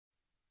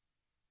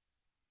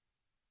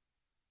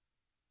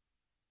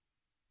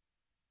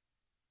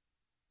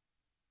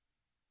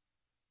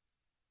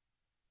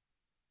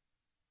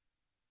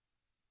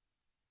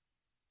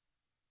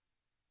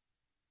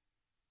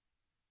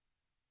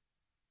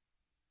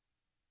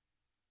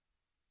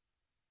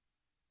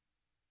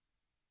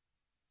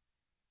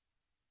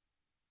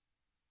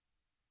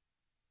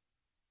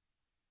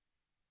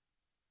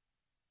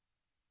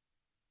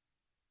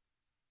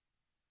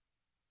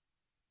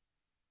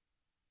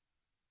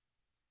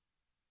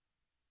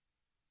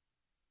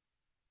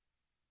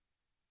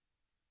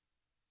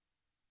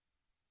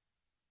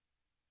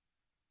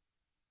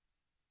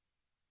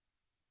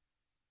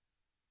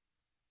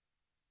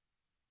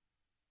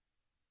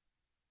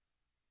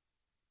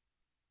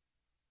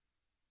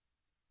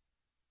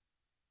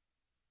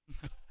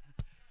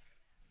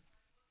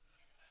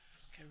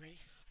ready?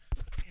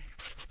 Okay.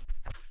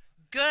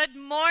 Good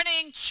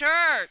morning,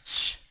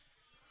 church.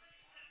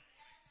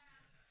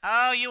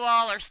 Oh, you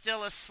all are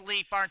still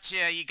asleep, aren't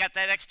you? You got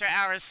that extra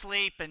hour of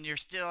sleep and you're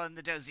still in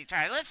the dozy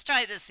tired. Let's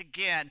try this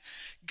again.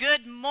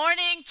 Good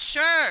morning,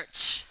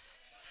 church.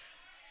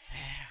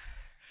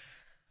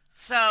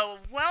 So,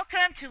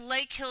 welcome to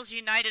Lake Hills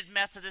United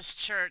Methodist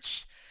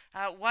Church.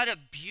 What a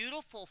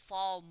beautiful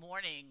fall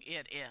morning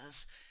it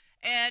is.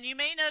 And you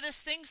may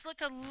notice things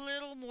look a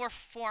little more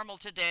formal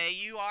today.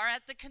 You are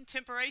at the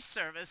contemporary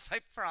service, I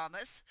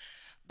promise.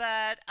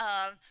 But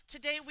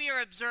today we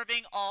are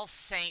observing All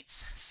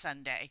Saints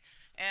Sunday.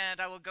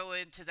 And I will go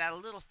into that a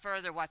little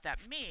further, what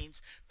that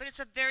means. But it's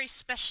a very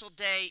special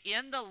day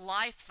in the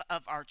life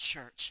of our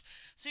church.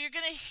 So you're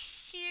going to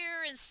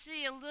hear and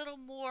see a little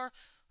more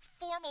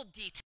formal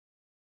detail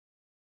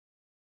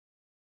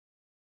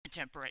in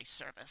contemporary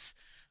service.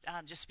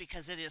 Just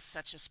because it is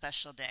such a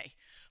special day.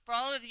 For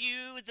all of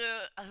you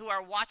who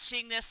are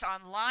watching this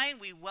online,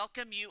 we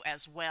welcome you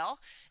as well.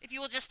 If you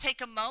will just take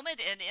a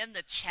moment and in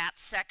the chat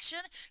section,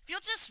 if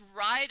you'll just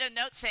write a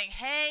note saying,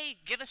 hey,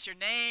 give us your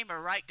name,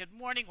 or write good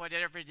morning,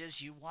 whatever it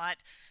is you want.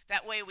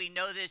 That way we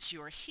know that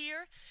you are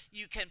here.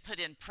 You can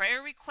put in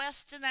prayer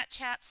requests in that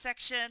chat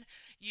section.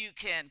 You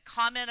can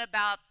comment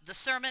about the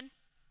sermon.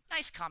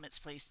 Nice comments,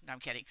 please. No,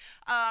 I'm kidding.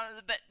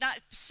 But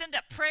send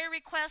up prayer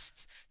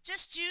requests.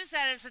 Just use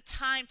that as a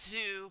time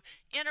to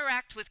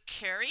interact with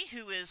Carrie,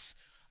 who is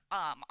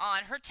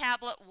on her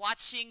tablet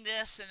watching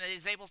this and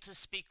is able to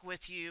speak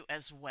with you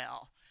as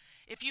well.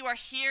 If you are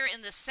here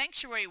in the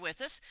sanctuary with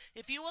us,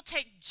 if you will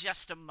take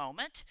just a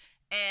moment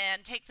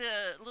and take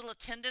the little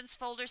attendance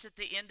folders at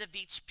the end of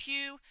each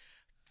pew,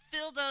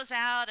 fill those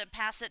out and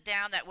pass it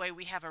down. That way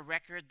we have a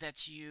record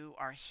that you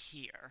are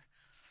here.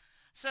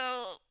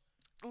 So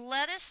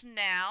let us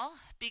now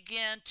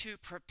begin to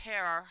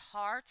prepare our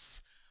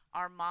hearts,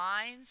 our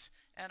minds,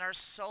 and our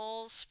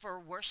souls for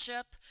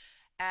worship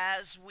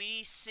as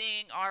we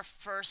sing our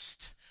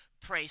first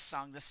praise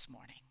song this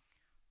morning.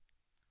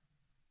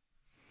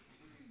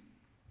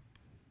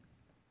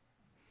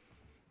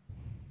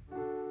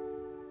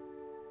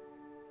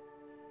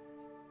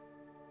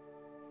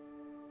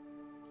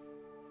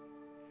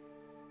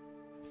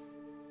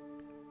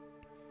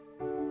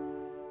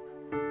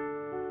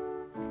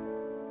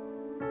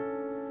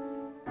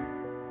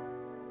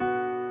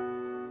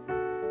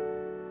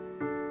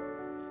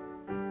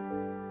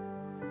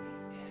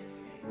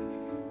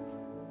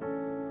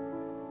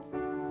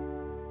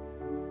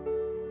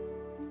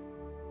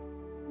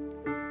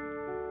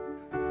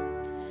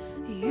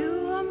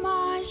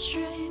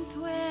 Strength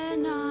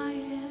when I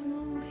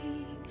am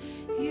weak,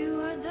 you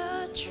are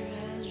the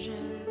treasure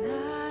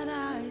that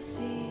I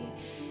seek.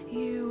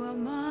 You are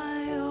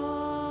my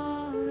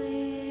all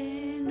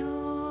in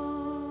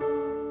all.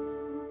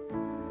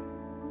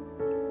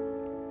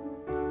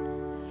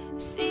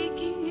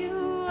 Seeking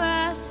you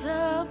as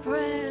a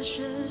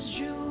precious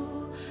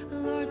jewel,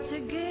 Lord, to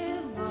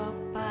give up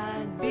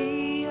I'd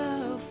be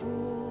a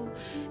fool.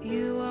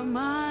 You are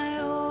my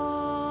all.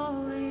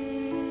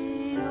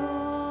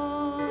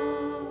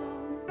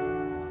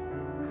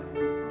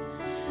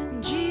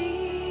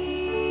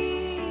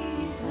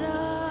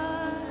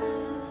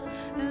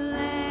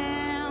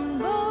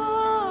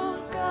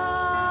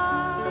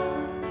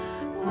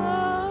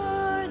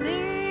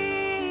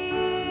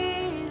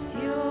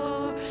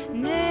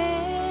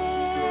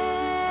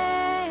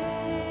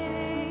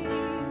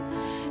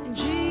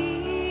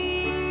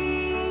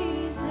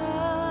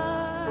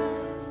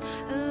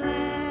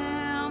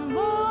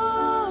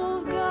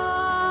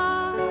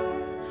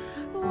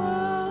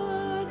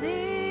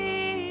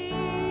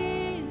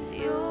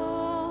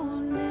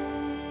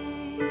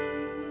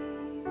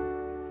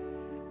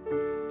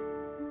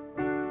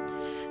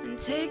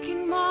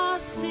 Taking my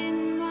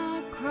sin,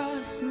 my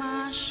cross,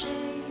 my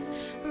shame,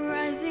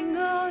 rising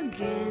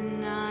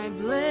again, I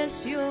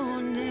bless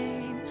your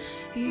name.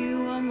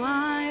 You are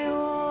my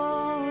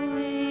all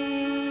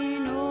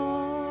in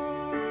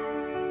all.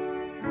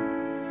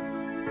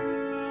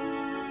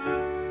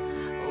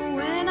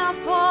 When I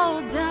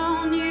fall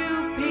down,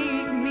 you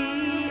pick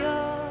me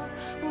up.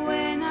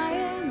 When I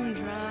am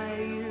dry,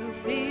 you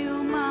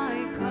fill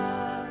my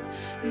cup.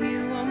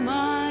 You are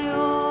my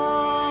all.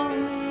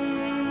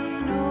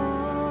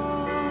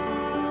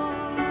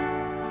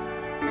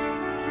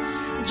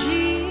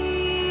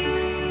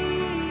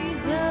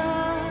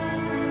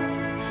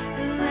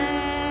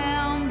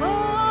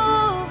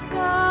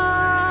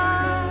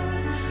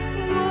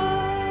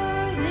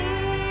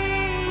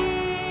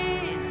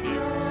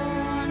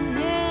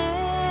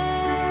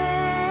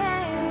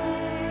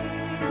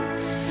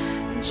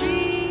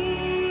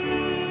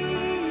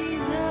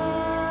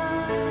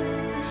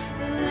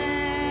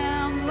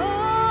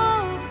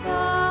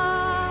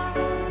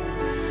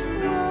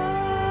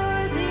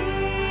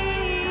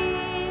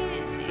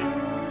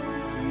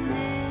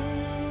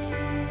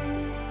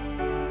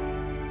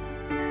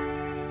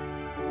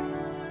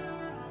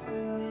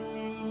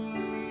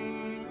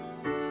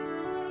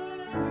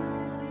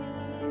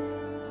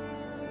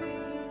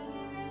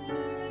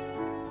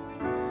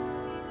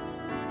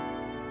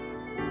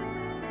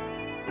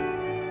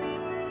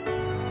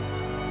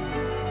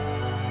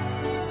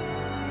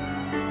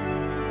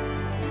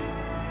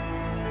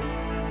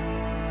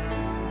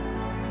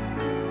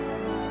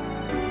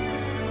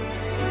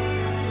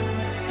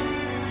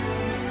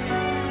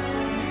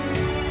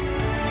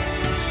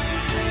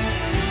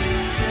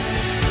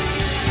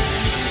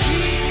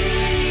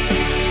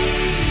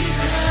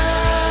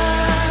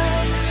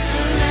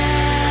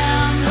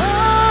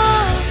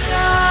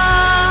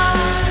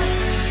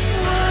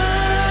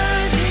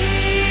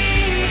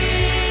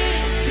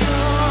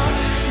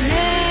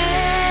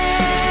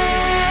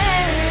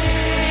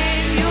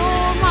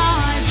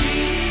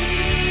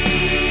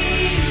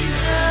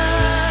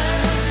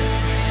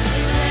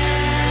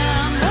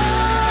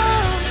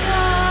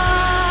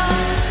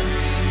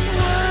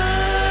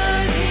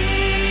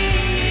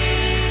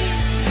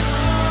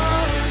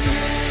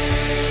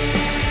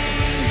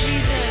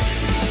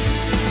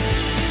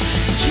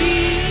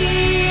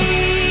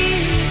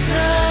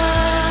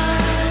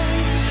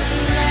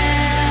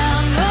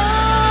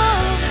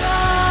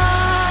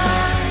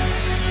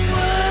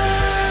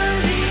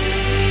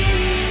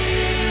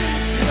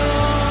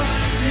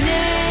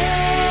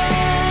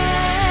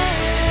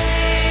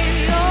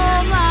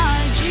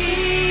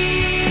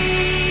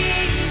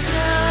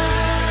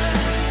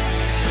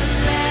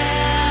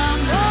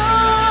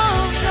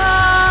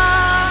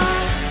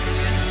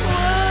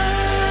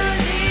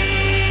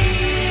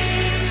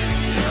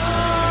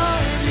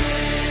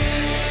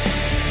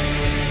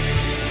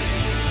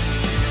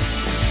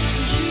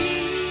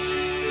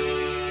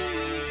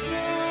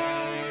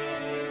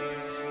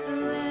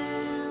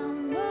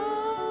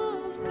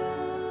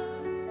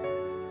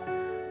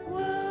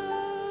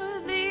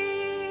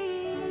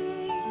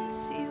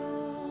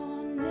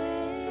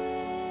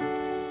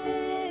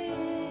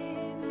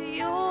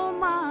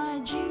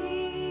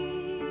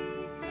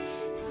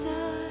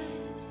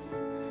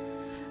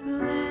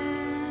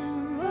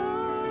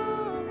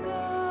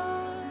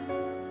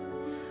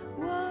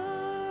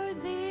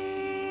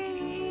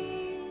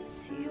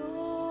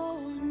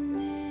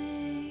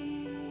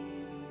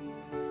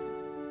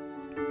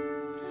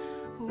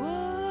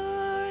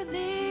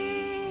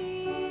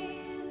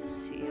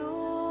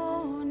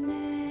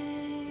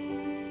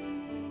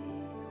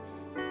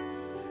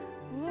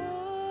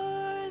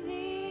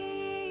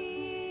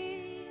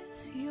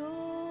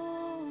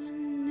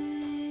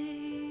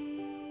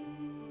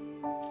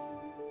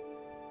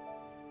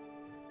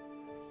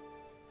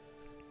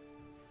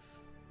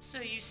 So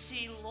you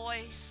see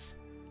Lois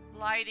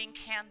lighting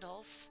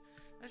candles.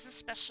 There's a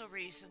special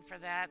reason for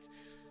that.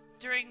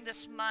 During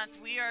this month,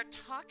 we are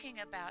talking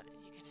about,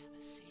 you can have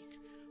a seat.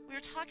 We are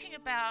talking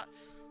about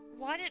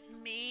what it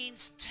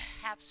means to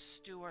have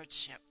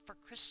stewardship, for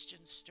Christian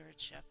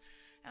stewardship.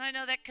 And I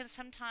know that can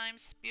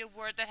sometimes be a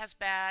word that has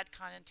bad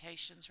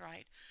connotations,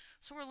 right?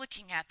 So we're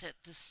looking at it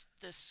this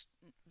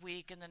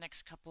week and the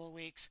next couple of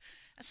weeks.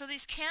 And so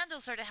these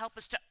candles are to help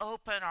us to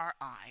open our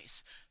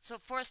eyes. So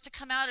for us to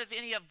come out of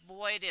any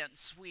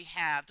avoidance we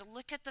have, to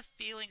look at the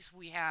feelings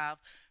we have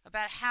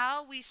about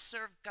how we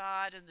serve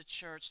God in the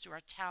church through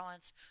our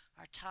talents,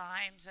 our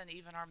times, and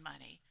even our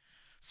money.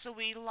 So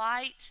we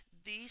light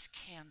these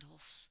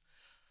candles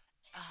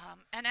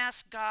and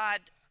ask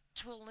God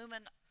to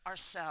illumine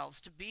ourselves,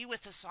 to be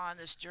with us on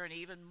this journey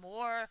even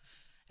more.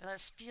 Let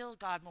us feel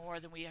God more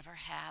than we ever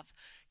have,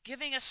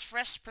 giving us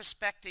fresh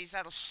perspectives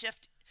that'll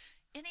shift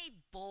any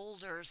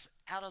boulders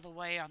out of the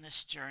way on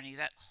this journey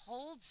that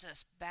holds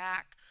us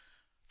back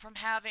from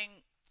having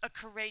a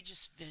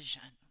courageous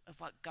vision of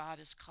what God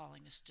is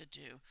calling us to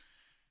do.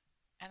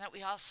 And that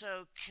we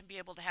also can be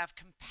able to have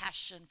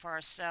compassion for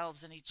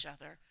ourselves and each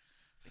other.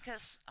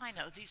 Because I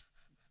know these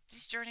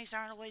journeys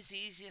aren't always the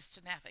easiest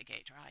to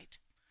navigate, right?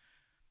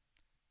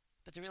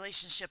 But the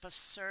relationship of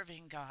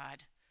serving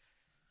God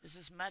is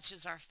as much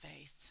as our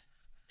faith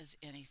as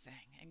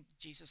anything. And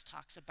Jesus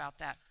talks about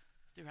that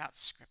throughout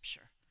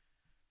Scripture.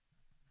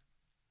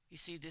 You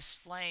see, this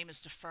flame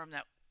is to affirm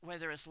that where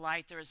there is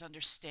light, there is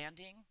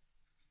understanding.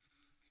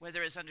 Where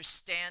there is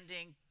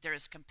understanding, there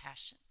is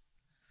compassion.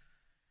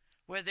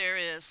 Where there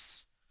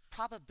is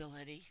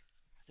probability,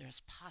 there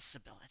is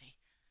possibility.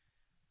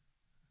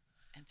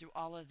 And through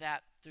all of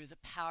that, through the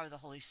power of the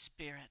Holy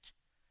Spirit,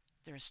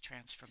 there is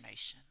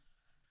transformation.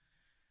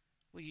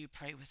 Will you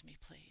pray with me,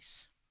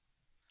 please?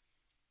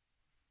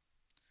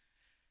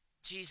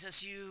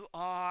 Jesus, you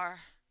are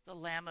the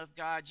Lamb of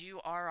God. You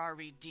are our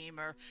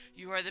Redeemer.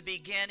 You are the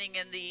beginning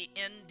and the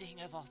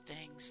ending of all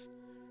things.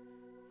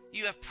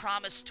 You have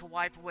promised to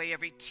wipe away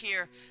every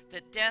tear,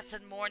 that death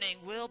and mourning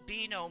will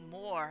be no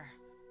more.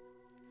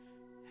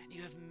 And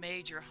you have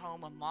made your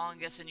home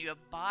among us, and you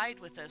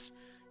abide with us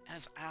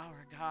as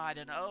our God.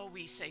 And oh,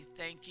 we say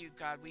thank you,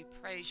 God. We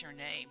praise your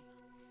name.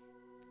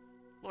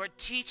 Lord,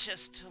 teach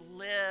us to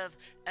live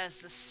as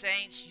the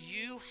saints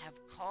you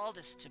have called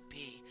us to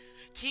be.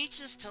 Teach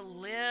us to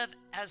live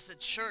as the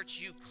church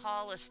you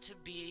call us to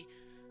be,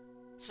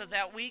 so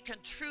that we can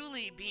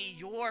truly be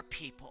your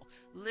people,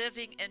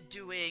 living and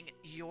doing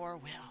your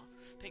will.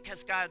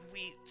 Because, God,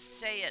 we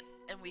say it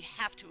and we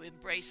have to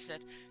embrace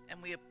it,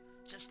 and we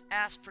just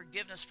ask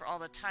forgiveness for all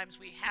the times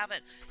we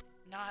haven't.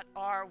 Not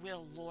our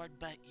will, Lord,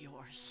 but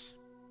yours.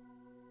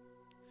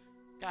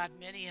 God,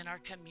 many in our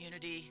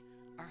community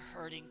are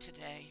hurting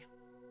today.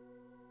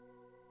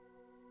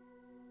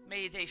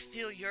 May they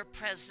feel your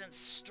presence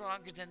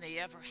stronger than they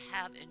ever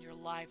have in your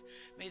life.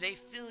 May they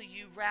feel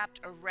you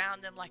wrapped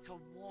around them like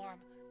a warm,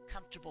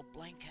 comfortable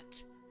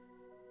blanket,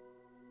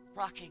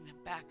 rocking them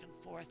back and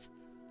forth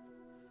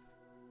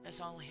as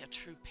only a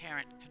true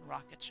parent can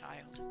rock a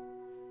child.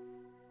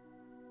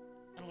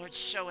 And Lord,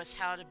 show us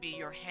how to be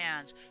your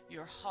hands,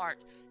 your heart,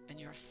 and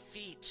your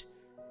feet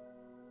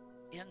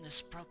in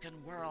this broken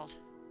world.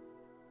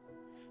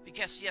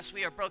 Because yes,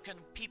 we are broken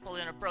people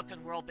in a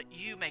broken world, but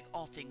you make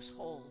all things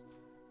whole.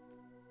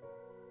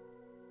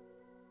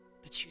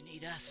 But you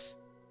need us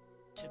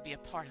to be a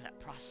part of that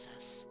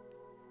process.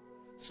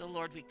 So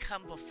Lord, we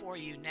come before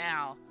you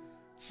now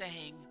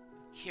saying,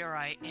 here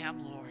I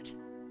am, Lord.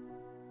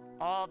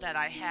 All that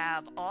I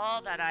have,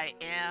 all that I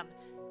am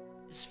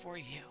is for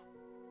you.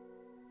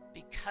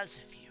 Because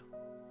of you,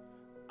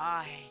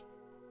 I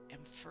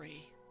am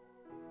free.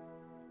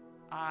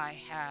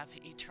 I have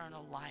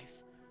eternal life.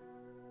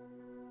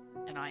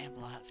 And I am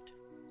loved.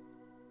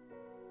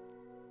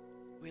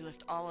 We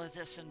lift all of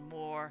this and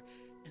more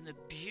in the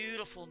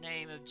beautiful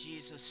name of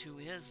Jesus, who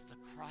is the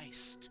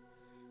Christ.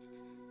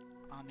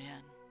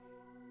 Amen.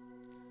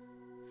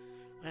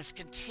 Let's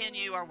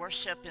continue our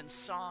worship in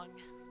song.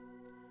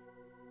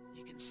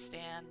 You can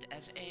stand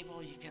as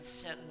able. You can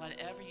sit,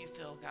 whatever you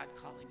feel God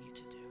calling you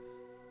to do.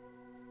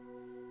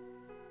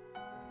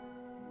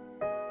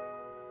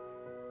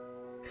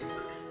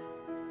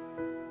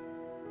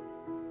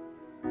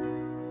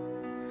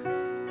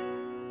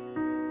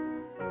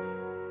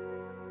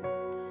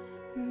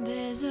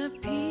 There's a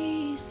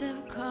peace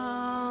I've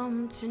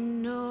come to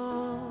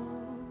know,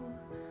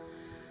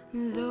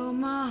 though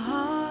my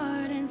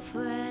heart and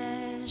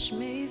flesh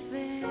may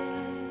fail.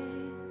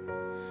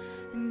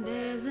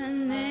 There's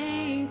an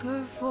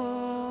anchor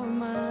for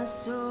my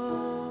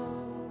soul.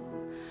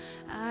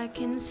 I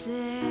can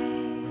say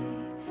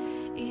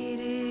it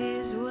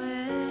is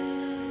well.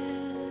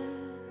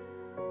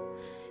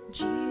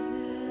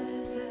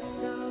 Jesus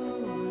has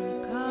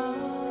overcome,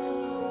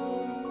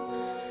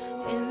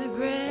 and the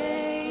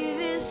grave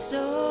is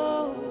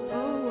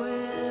overwhelmed.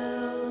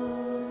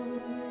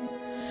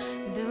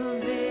 The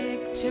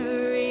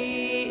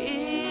victory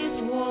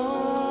is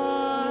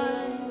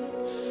won.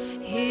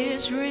 He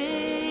is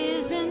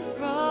risen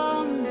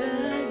from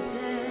the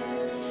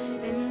dead.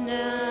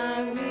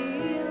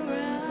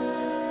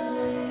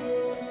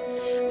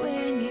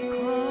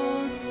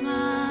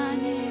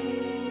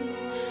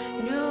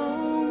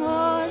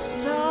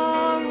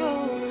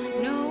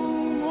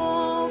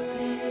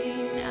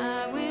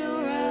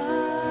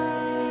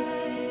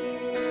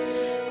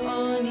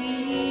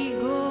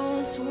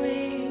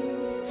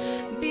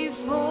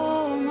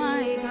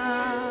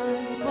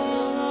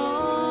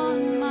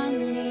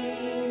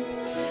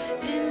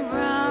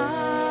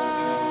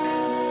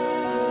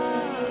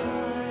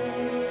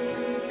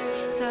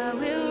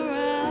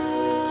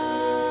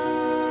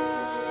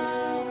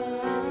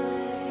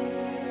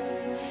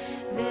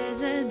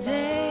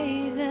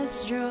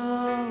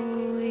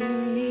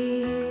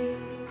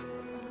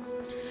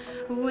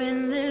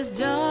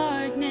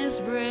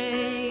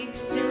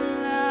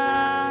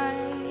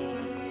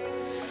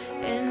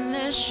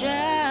 the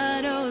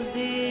shadows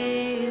disappear,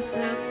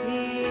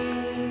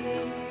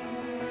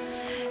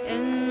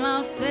 and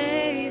my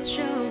faith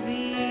shall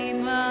be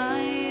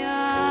my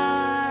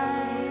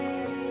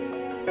eyes.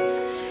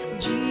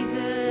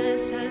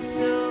 Jesus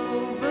has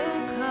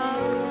overcome,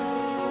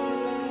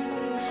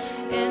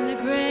 and the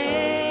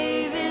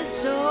grave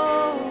is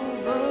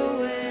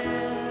overwhelmed.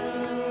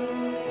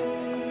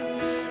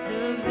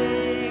 The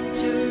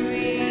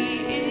victory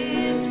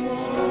is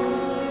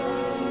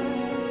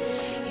won.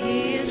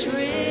 He is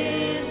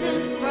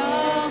risen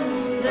from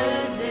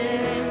the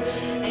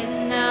dead,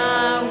 and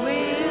I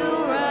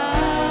will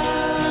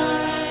rise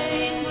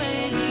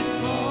when He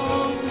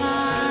calls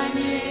my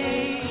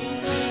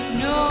name.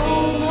 No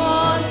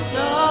more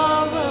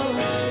sorrow,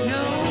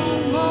 no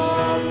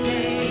more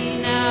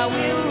pain. I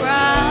will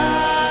rise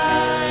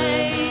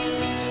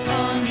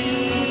on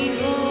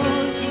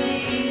eagle's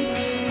wings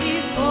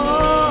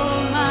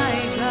before my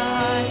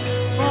God,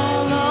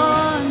 fall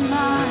on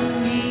my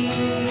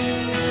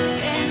knees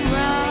and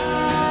rise.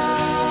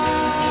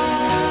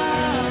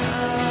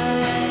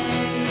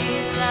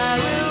 I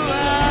will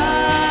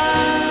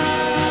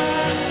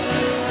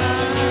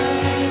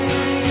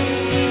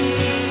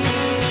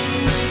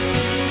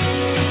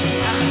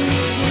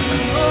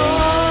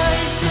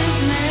Voices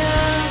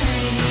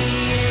melody,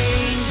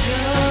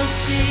 angels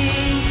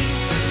sing.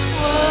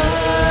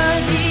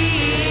 Worthy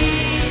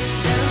is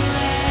the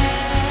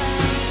Lamb.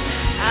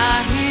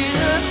 I hear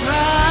the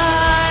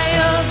cry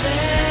of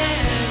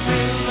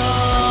every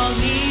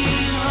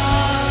longing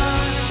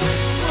heart.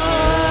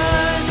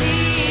 Worthy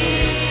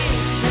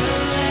is the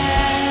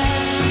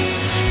Lamb.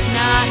 And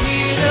I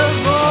hear the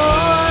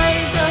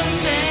voice of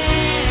many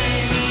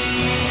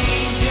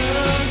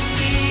angels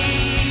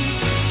sing.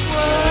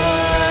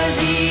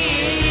 Worthy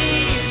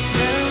is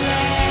the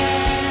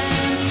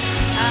Lamb.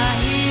 I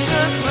hear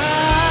the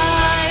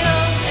cry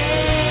of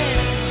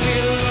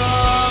every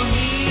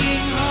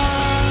longing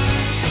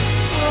heart.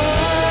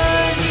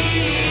 Worthy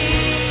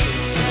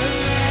is the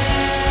Lamb.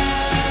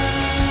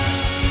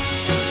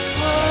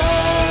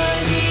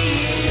 Worthy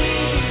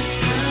is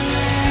the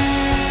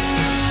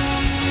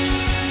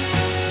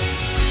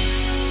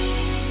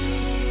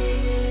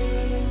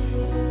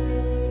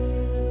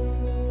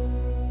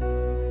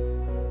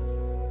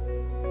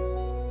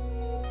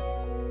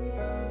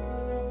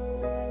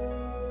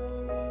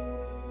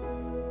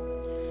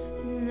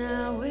And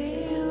I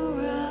will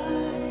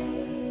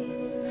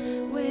rise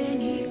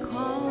when He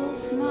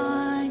calls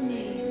my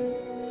name.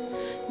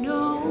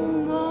 No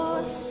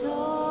more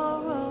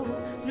sorrow,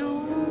 no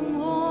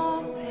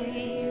more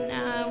pain.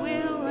 I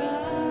will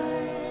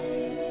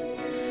rise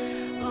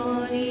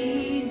on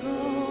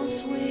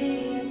eagle's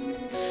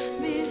wings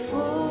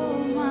before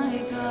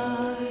my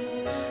God,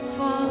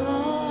 fall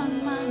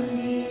on my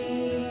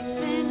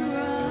knees and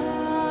rise.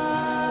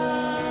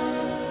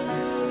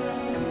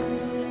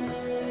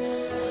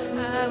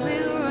 I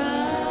will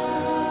rise.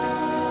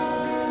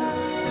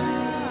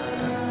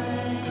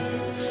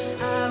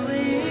 I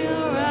will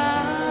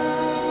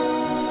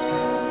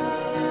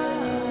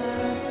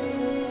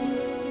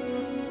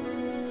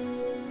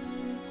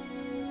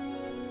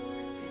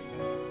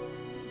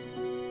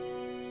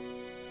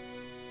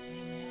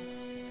Amen.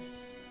 Yes.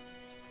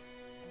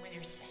 And when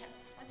you're set,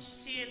 once you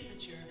see it,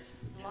 put your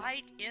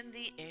light in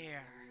the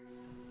air.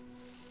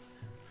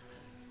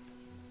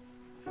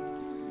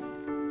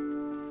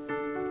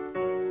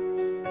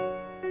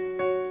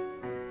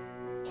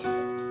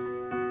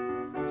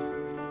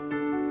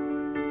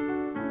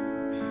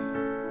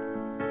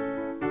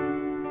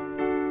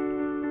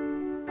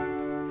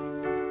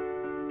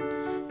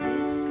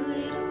 This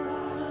little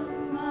light of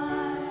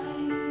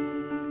mine,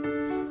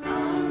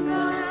 I'm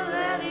gonna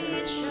let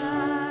it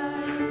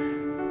shine.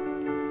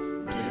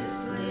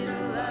 This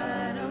little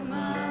light of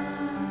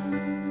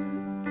mine,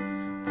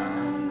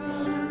 I'm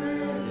gonna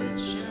let it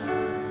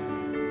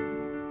shine.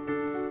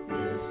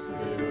 This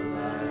little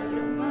light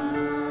of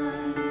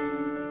mine,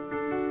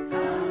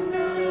 I'm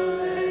gonna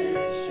let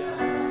it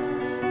shine.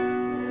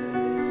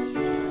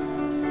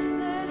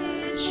 Let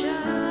it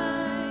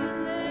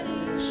shine, let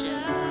it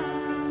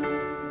shine.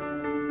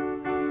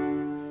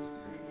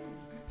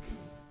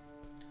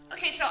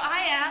 Okay, so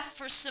I asked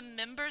for some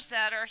members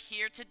that are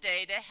here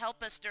today to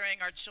help us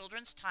during our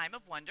children's time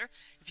of wonder.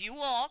 If you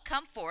will all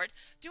come forward.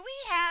 Do we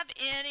have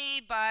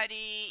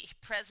anybody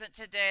present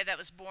today that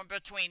was born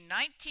between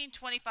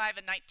 1925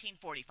 and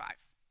 1945?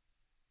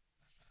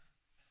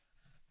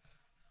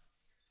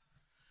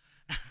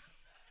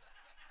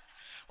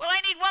 Well,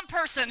 I need one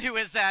person who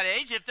is that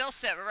age. If they'll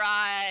sit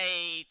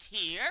right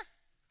here.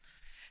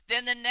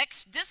 Then the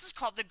next, this is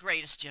called the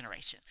greatest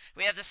generation.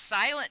 We have the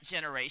silent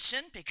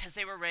generation because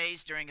they were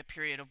raised during a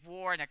period of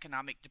war and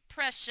economic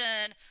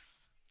depression.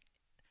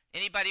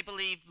 Anybody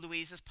believe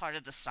Louise is part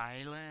of the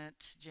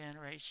silent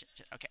generation?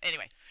 Okay,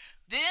 anyway.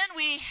 Then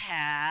we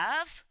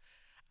have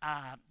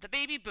the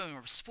baby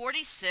boomers,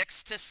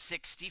 46 to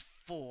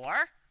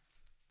 64.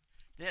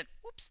 Then,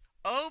 whoops,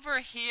 over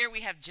here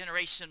we have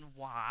Generation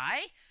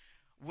Y,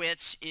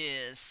 which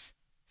is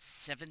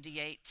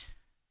 78.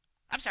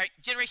 I'm sorry,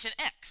 Generation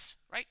X,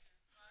 right?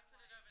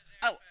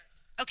 Oh,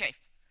 okay.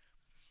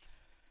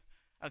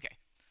 Okay.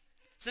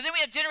 So then we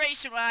have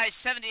Generation Y,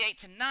 78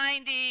 to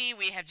 90.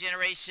 We have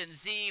Generation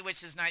Z,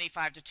 which is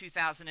 95 to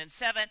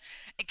 2007.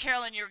 And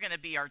Carolyn, you're going to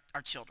be our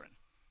children.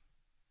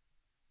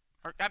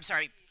 Or, I'm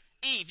sorry,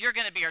 Eve, you're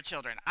going to be our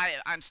children.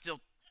 I'm still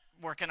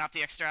working off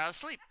the extra hour of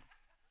sleep.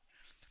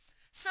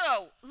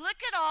 So look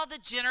at all the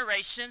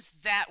generations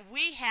that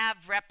we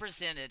have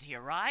represented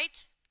here,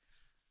 right?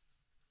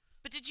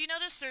 But did you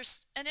notice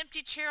there's an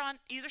empty chair on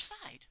either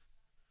side?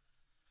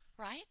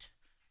 Right?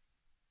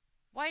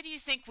 Why do you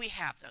think we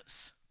have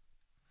those?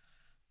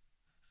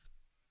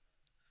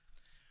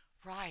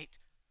 Right.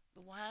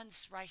 The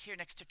ones right here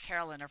next to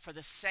Carolyn are for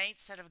the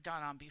saints that have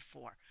gone on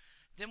before.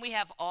 Then we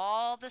have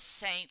all the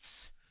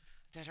saints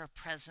that are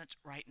present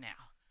right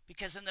now.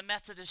 Because in the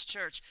Methodist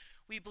Church,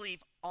 we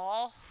believe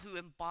all who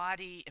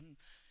embody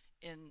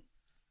and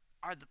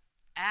are the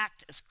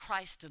act as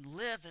Christ and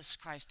live as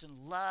Christ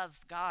and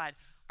love God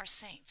are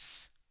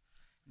saints.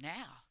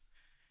 Now,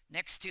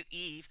 next to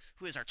Eve,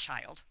 who is our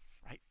child,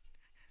 right?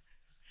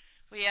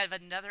 We have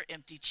another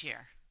empty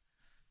chair.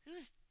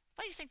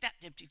 What do you think that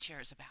empty chair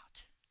is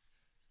about?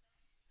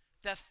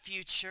 The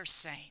future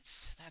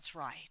saints. That's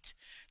right.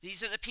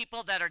 These are the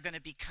people that are going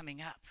to be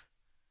coming up,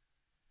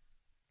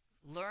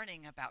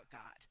 learning about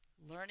God,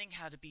 learning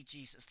how to be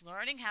Jesus,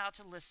 learning how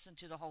to listen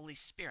to the Holy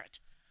Spirit.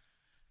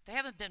 They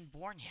haven't been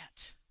born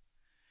yet,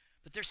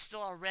 but they're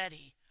still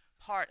already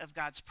part of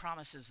God's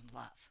promises and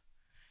love.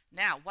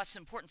 Now, what's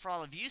important for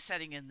all of you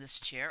sitting in this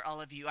chair, all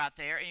of you out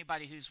there,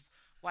 anybody who's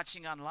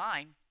watching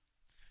online,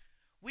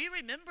 we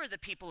remember the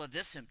people of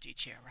this empty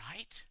chair,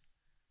 right?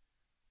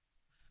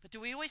 But do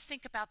we always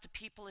think about the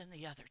people in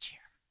the other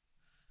chair?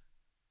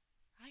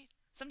 Right?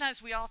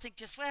 Sometimes we all think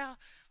just, well,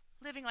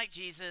 living like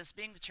Jesus,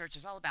 being the church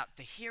is all about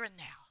the here and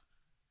now.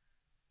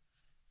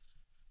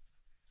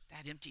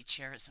 That empty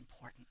chair is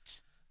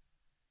important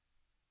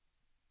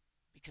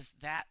because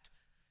that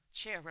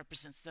chair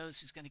represents those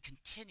who's going to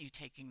continue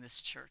taking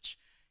this church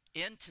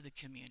into the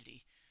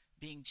community,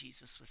 being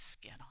Jesus with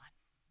skin on.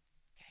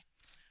 Okay?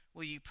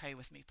 Will you pray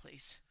with me,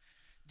 please?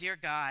 Dear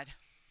God,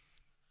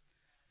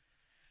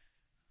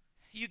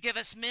 you give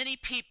us many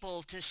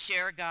people to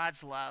share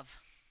God's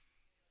love.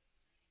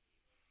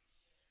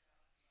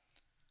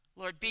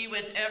 Lord, be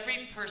with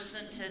every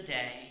person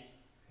today,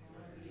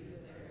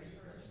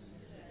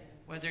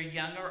 whether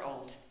young or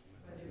old.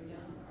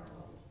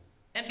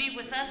 And be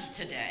with us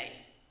today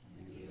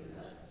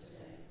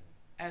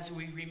as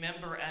we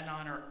remember and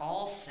honor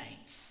all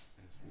saints.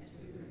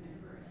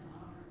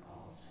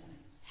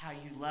 How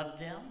you love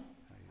them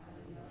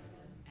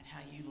and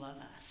how you love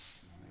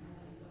us.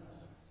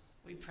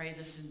 We pray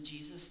this in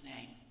Jesus'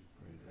 name.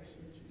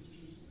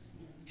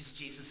 Because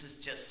Jesus is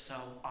just so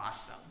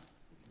awesome.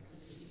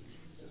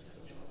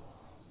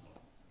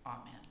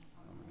 Amen.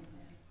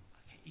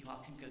 Okay, you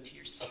all can go to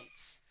your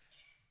seats.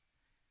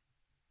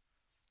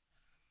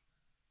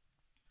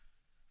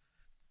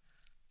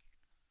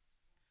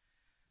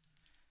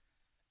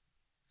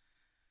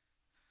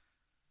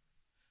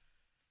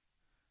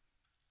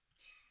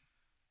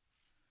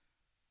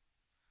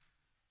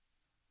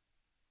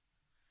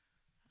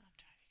 I'm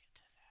trying to get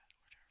to that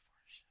order of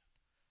worship.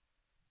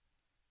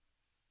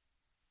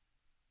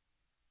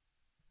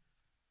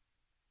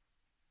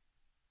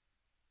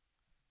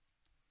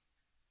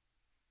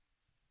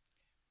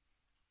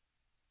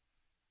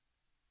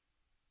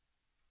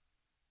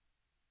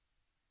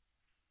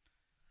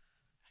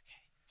 Okay,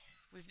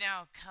 we've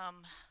now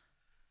come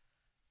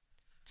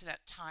to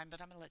that time,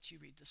 but I'm going to let you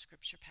read the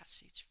scripture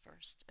passage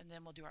first, and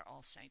then we'll do our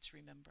All Saints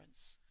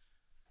remembrance.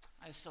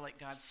 I just feel like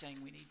God's saying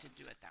we need to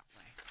do it that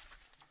way.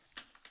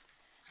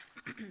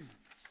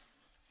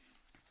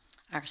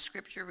 Our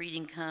scripture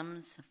reading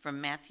comes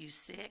from Matthew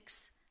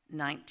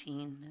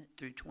 6:19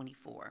 through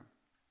 24.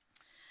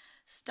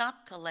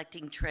 Stop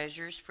collecting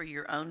treasures for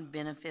your own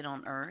benefit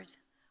on earth,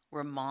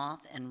 where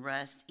moth and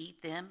rust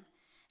eat them,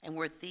 and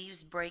where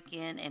thieves break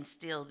in and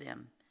steal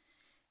them.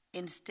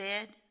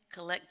 Instead,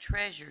 collect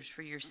treasures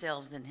for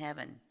yourselves in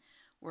heaven,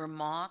 where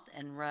moth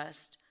and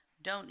rust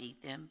don't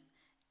eat them,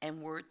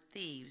 and where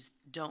thieves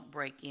don't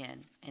break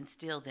in and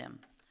steal them.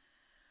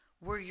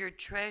 Where your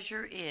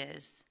treasure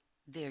is,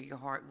 there your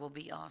heart will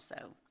be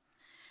also.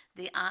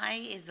 The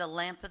eye is the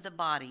lamp of the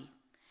body.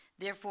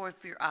 Therefore,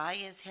 if your eye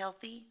is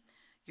healthy,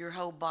 your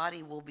whole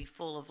body will be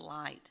full of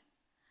light.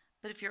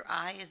 But if your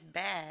eye is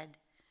bad,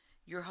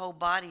 your whole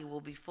body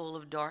will be full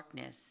of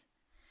darkness.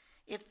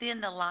 If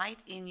then the light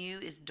in you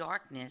is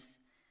darkness,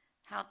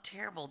 how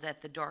terrible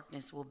that the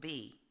darkness will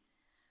be.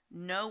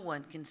 No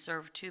one can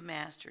serve two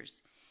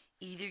masters.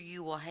 Either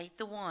you will hate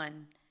the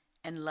one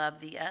and love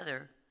the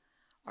other,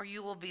 or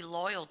you will be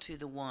loyal to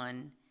the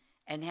one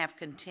and have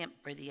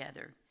contempt for the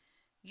other.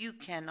 You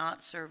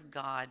cannot serve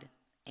God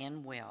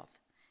and wealth.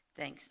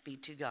 Thanks be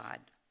to God.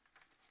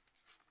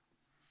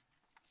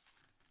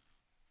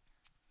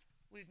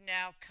 We've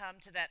now come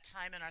to that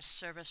time in our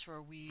service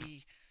where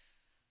we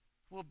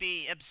will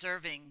be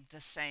observing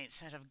the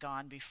saints that have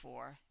gone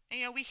before. And,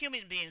 you know, we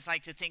human beings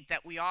like to think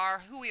that we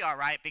are who we are,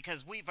 right?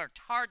 Because we've worked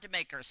hard to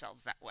make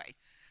ourselves that way.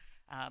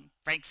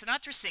 Frank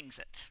Sinatra sings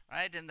it,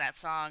 right? In that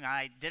song,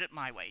 I Did It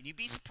My Way. And you'd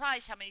be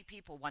surprised how many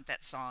people want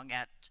that song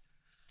at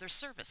their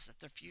service, at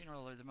their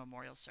funeral or their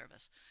memorial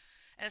service.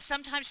 And it's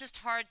sometimes just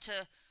hard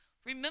to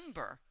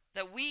remember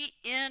that we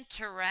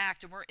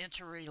interact and we're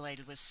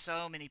interrelated with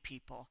so many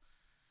people.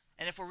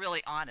 And if we're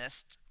really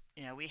honest,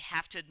 we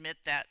have to admit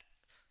that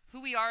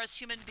who we are as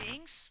human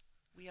beings,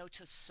 we owe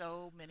to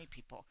so many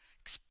people,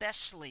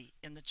 especially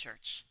in the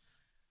church,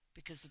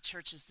 because the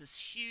church is this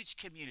huge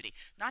community,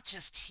 not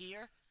just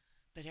here,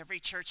 but every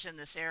church in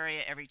this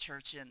area, every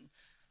church in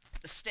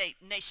the state,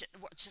 nation,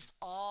 just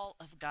all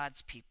of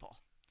God's people.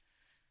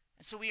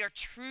 And so we are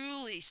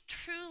truly,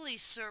 truly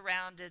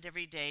surrounded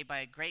every day by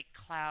a great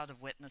cloud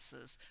of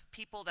witnesses,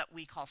 people that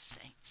we call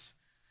saints.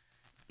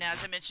 Now,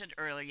 as I mentioned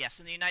earlier, yes,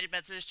 in the United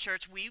Methodist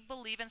Church, we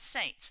believe in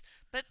saints,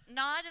 but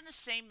not in the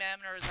same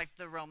manner as like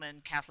the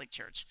Roman Catholic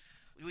Church.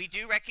 We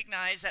do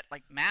recognize that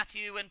like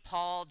Matthew and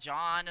Paul,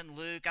 John and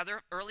Luke,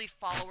 other early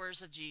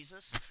followers of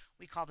Jesus,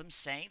 we call them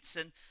saints,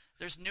 and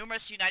there's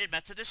numerous United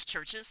Methodist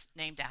churches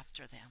named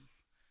after them.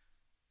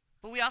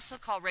 But we also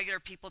call regular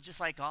people just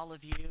like all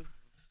of you,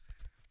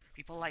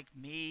 people like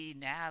me,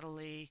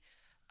 Natalie,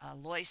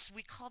 Lois,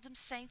 we call them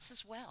saints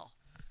as well,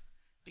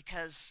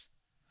 because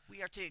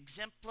we are to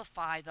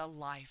exemplify the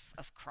life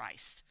of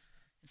Christ.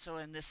 And so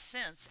in this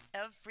sense,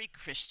 every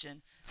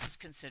Christian is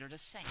considered a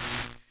saint.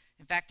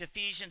 In fact,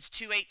 Ephesians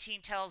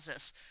 2:18 tells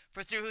us,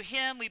 "For through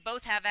him we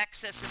both have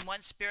access in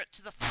one spirit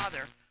to the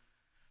Father.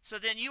 So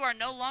then you are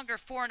no longer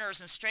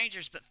foreigners and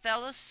strangers, but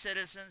fellow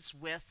citizens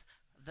with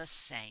the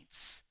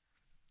saints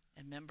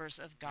and members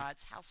of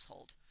God's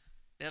household,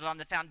 built on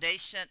the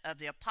foundation of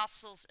the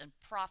apostles and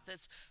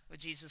prophets, with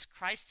Jesus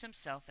Christ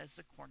himself as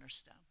the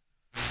cornerstone."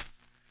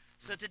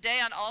 So today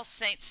on All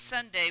Saints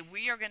Sunday,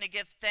 we are going to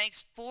give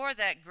thanks for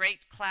that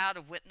great cloud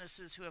of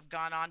witnesses who have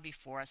gone on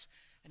before us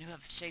and who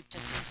have shaped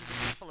us into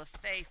the people of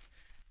faith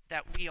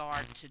that we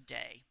are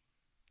today.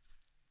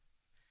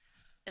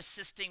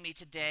 Assisting me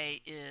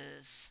today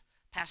is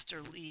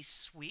Pastor Lee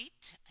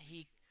Sweet.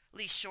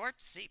 Lee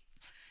Short,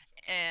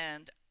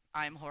 and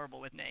I'm horrible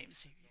with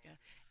names.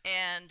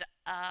 And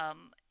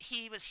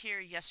he was here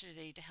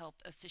yesterday to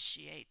help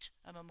officiate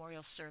a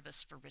memorial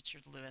service for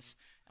Richard Lewis,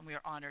 and we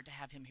are honored to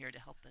have him here to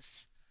help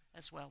us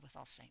as well with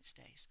All Saints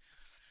Days.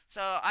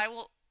 So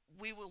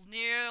we will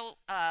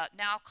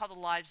now call the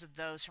lives of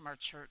those from our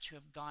church who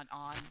have gone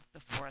on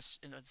before us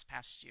in this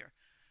past year.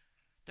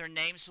 Their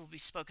names will be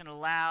spoken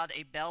aloud,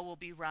 a bell will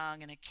be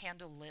rung, and a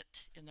candle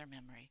lit in their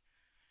memory.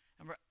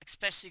 And we're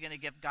especially going to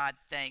give God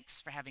thanks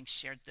for having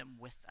shared them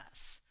with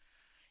us.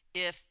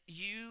 If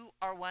you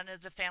are one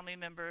of the family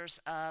members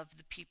of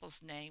the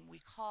people's name we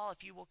call,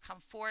 if you will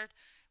come forward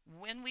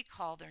when we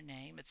call their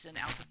name, it's in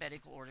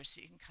alphabetical order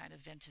so you can kind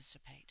of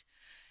anticipate.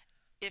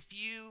 If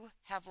you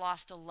have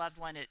lost a loved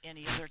one at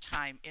any other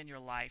time in your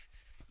life,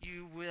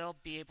 you will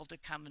be able to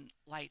come and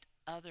light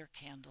other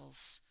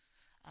candles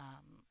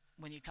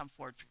when you come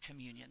forward for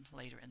communion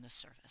later in the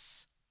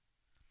service.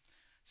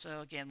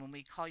 So again, when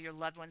we call your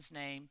loved one's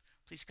name,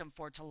 please come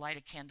forward to light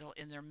a candle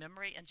in their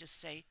memory and just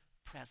say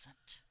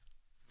present.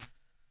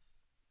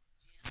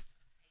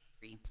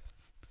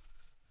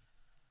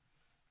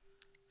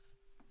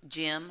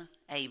 Jim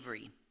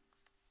Avery.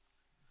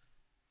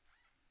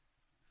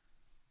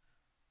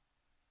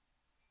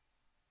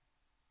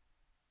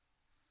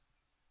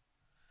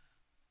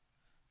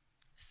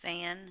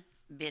 Fan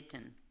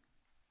Bitten.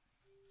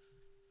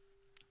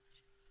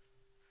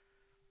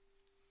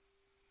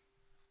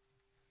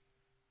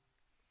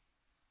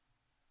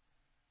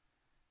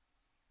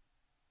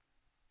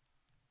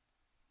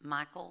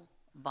 Michael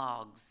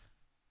Boggs.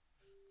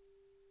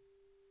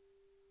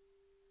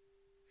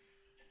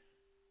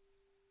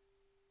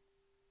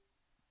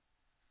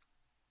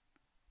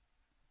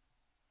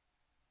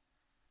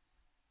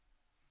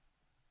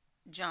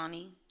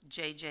 Johnny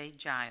J.J.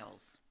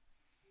 Giles.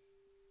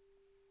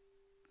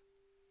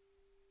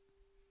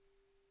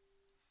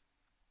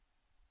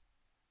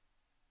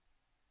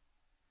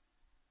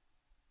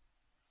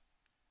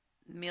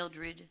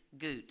 Mildred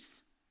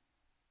Goots.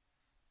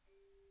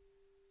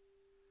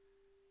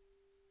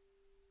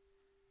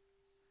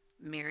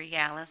 Mary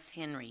Alice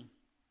Henry.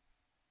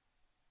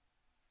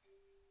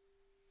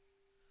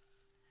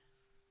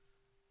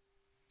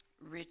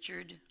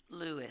 Richard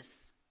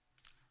Lewis.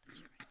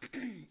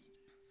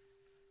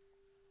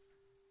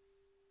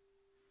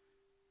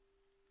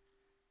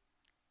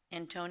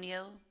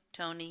 Antonio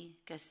Tony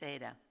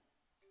Caseda.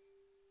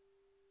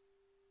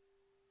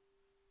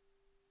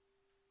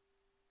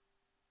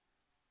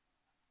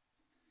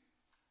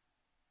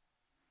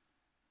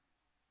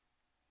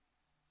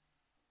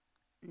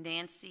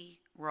 Nancy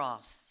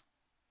Ross.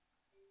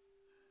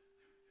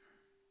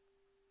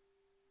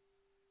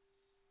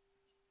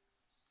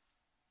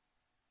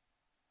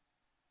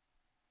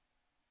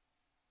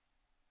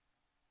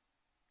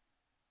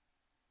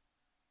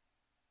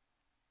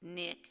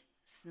 Nick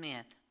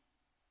Smith.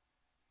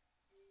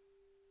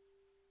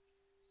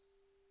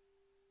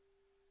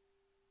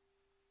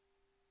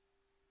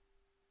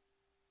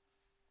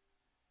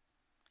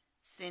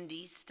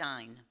 Cindy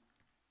Stein.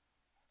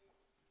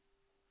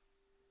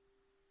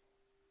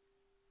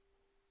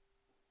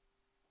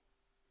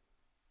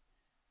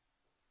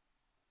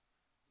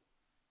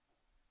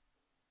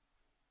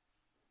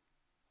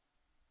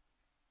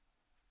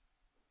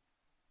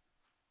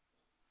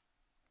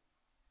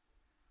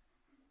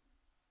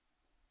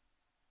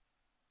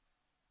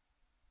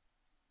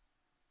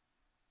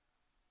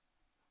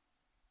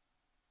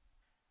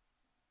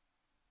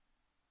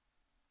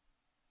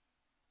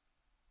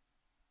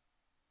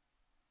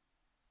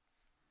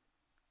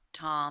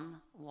 Tom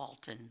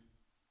Walton.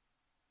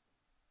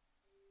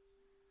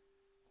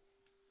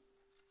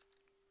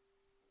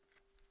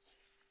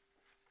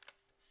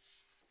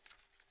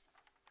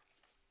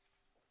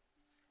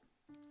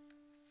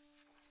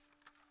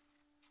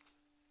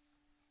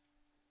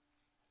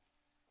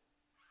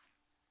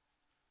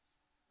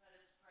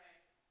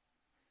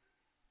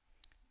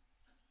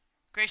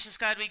 Gracious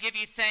God, we give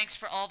you thanks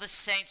for all the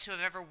saints who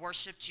have ever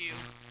worshiped you,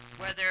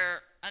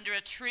 whether under a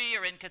tree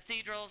or in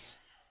cathedrals,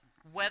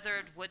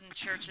 weathered wooden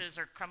churches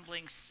or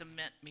crumbling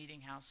cement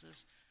meeting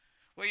houses,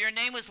 where your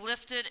name was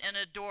lifted and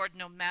adored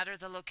no matter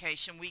the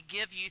location. We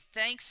give you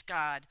thanks,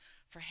 God,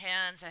 for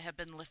hands that have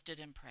been lifted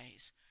in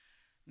praise.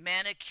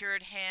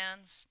 Manicured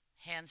hands,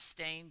 hands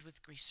stained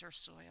with grease or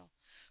soil,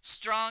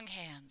 strong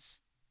hands,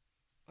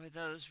 or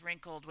those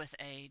wrinkled with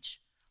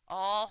age.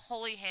 All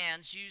holy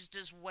hands used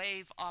as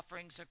wave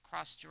offerings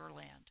across your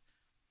land.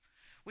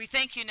 We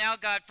thank you now,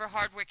 God, for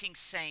hardworking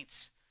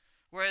saints,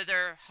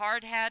 whether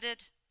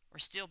hard-hatted or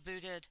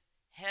steel-booted,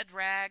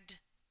 head-ragged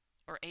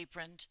or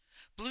aproned,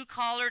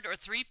 blue-collared or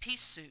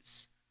three-piece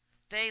suits.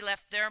 They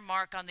left their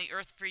mark on the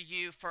earth for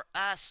you, for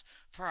us,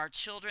 for our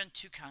children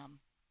to come.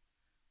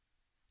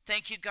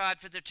 Thank you, God,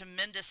 for the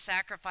tremendous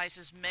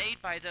sacrifices made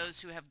by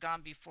those who have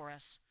gone before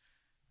us.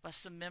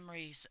 Bless the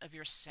memories of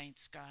your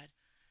saints, God.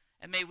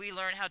 And may we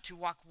learn how to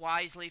walk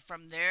wisely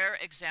from their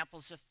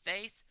examples of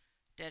faith,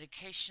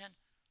 dedication,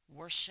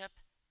 worship,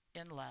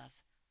 and love.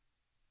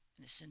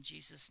 And it's in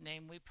Jesus'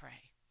 name we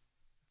pray.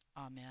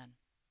 Amen.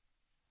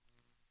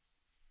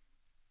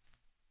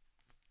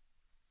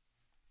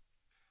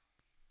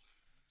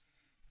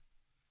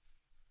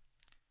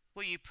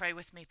 Will you pray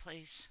with me,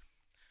 please?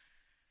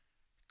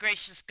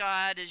 Gracious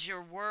God, as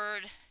your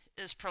word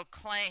is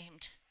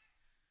proclaimed,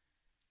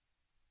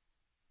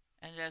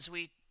 and as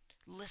we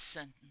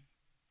listen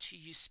to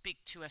you speak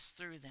to us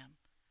through them,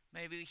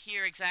 may we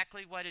hear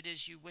exactly what it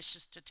is you wish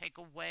us to take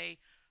away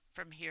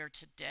from here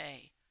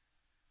today,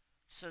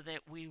 so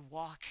that we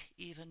walk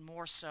even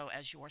more so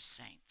as your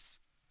saints.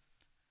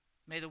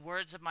 May the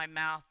words of my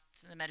mouth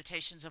and the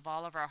meditations of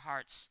all of our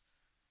hearts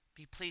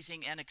be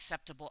pleasing and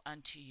acceptable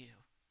unto you.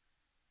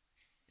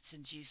 It's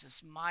in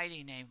Jesus'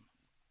 mighty name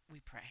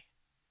we pray.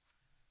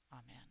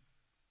 Amen.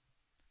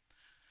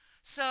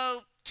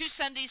 So 2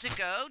 Sundays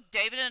ago,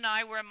 David and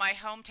I were in my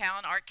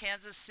hometown,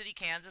 Arkansas City,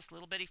 Kansas,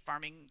 little bitty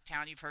farming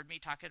town you've heard me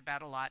talk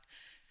about a lot.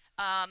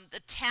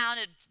 The town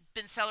had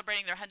been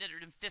celebrating their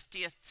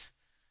 150th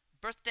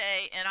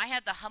birthday, and I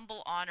had the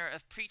humble honor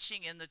of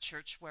preaching in the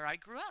church where I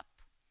grew up.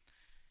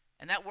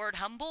 And that word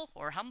humble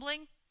or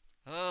humbling,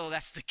 oh,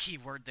 that's the key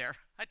word there.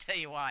 I tell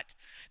you what.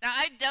 Now,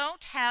 I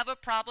don't have a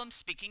problem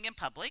speaking in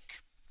public.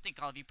 I think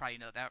all of you probably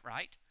know that,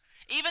 right?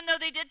 Even though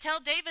they did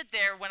tell David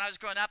there when I was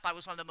growing up, I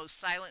was one of the most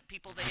silent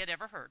people they had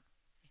ever heard.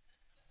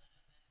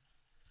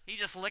 He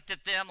just looked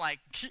at them like,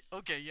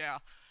 okay, yeah.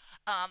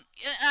 And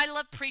I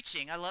love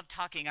preaching. I love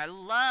talking. I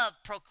love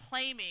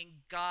proclaiming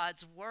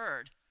God's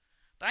word.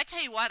 But I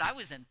tell you what, I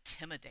was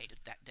intimidated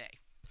that day.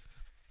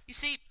 You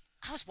see,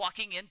 I was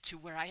walking into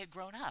where I had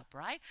grown up,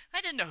 right?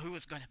 I didn't know who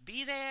was going to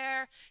be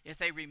there, if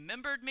they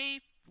remembered me,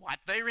 what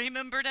they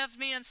remembered of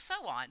me, and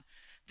so on.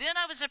 Then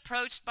I was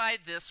approached by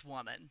this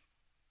woman.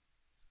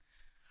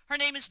 Her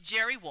name is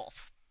Jerry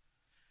Wolf.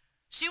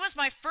 She was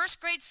my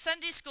first grade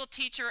Sunday school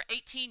teacher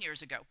 18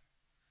 years ago.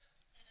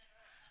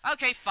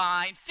 Okay,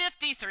 fine,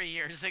 53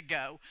 years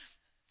ago.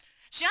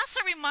 She also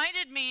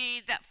reminded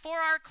me that for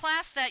our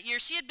class that year,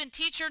 she had been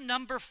teacher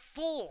number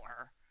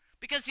 4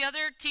 because the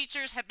other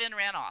teachers had been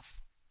ran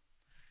off.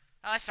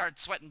 I started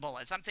sweating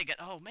bullets. I'm thinking,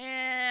 oh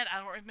man, I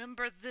don't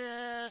remember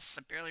this.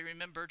 I barely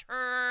remembered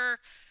her.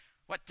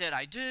 What did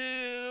I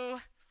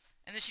do?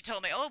 And then she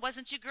told me, oh, it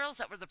wasn't you girls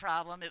that were the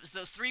problem. It was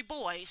those 3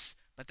 boys,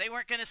 but they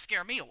weren't going to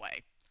scare me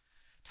away.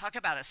 Talk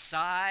about a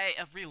sigh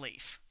of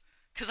relief,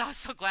 because I was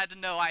so glad to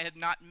know I had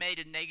not made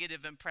a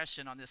negative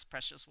impression on this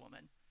precious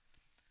woman.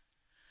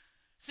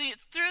 See,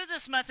 through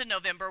this month of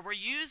November, we're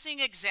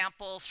using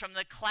examples from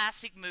the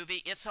classic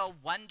movie, It's a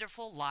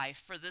Wonderful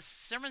Life, for this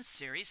sermon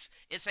series.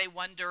 It's a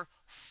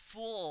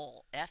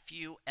wonderful,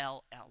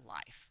 F-U-L-L,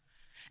 life.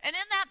 And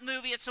in that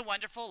movie, It's a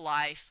Wonderful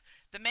Life,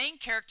 the main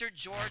character,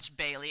 George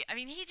Bailey, I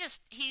mean,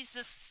 he's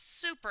this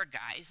super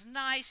guy. He's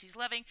nice, he's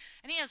loving,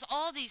 and he has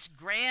all these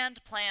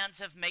grand plans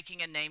of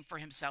making a name for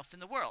himself in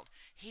the world.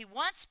 He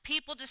wants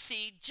people to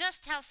see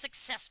just how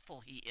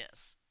successful he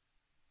is.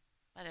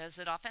 But as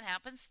it often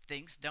happens,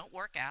 things don't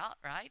work out,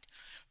 right?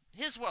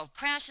 His world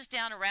crashes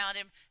down around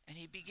him, and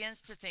he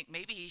begins to think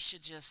maybe he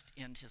should just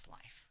end his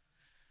life.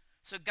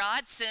 So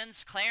God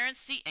sends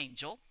Clarence the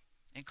angel,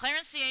 and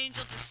Clarence the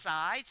angel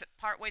decides,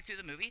 partway through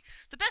the movie,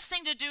 the best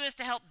thing to do is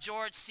to help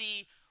George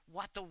see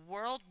what the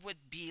world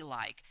would be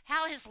like,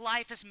 how his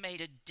life has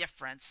made a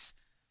difference,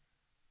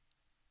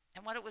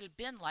 and what it would have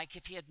been like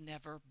if he had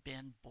never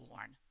been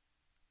born.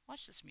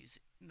 Watch this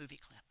movie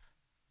clip.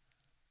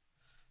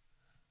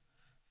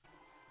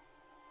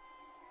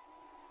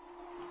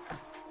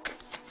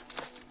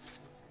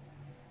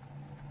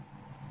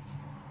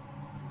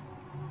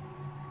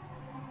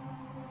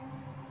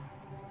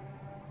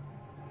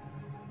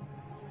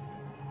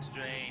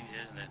 strange,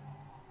 isn't it?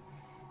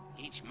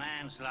 Each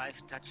man's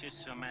life touches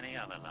so many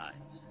other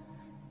lives.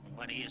 And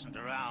when he isn't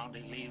around,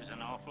 he leaves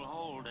an awful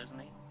hole, doesn't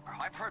he? Well,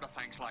 I've heard of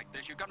things like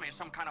this. You got me in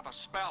some kind of a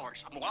spell or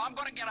something. Well, I'm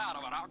going to get out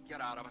of it. I'll get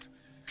out of it.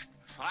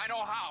 I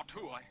know how,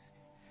 too.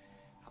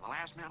 The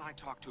last man I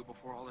talked to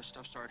before all this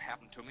stuff started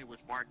happening to me was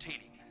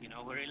Martini. You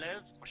know where he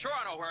lives? Well, sure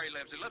I know where he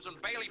lives. He lives in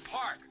Bailey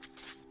Park.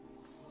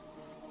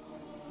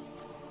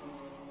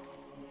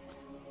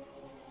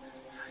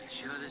 Are you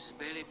sure this is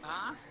Bailey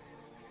Park?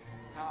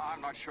 No,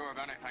 I'm not sure of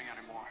anything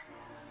anymore.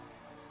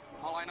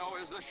 All I know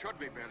is this should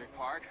be Bailey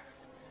Park.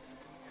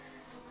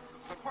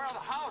 But where are the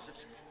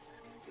houses?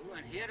 You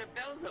weren't here to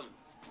build them.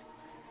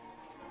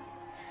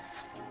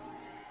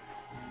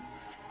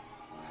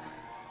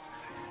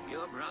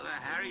 Your brother,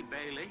 Harry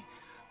Bailey,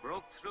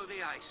 broke through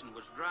the ice and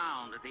was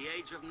drowned at the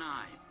age of 9.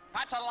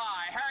 That's a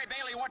lie. Harry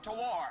Bailey went to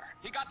war.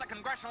 He got the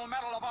Congressional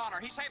Medal of Honor.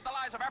 He saved the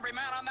lives of every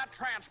man on that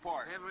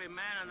transport. Every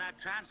man on that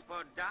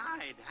transport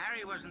died.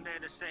 Harry wasn't there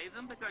to save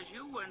them because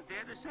you weren't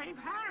there to save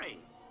Harry.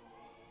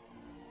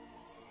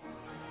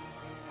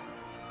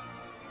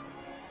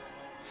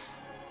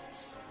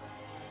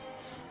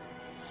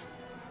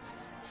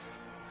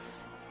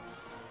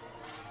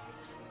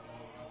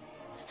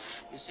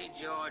 You see,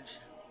 George,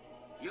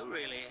 you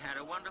really had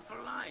a wonderful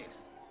life.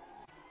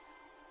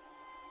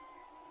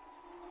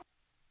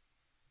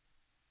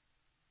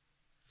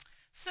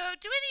 So,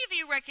 do any of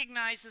you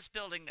recognize this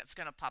building that's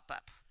going to pop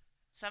up?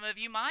 Some of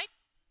you might,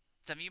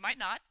 some of you might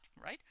not,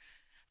 right?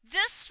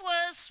 This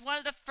was one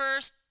of the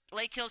first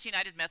Lake Hills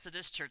United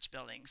Methodist Church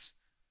buildings.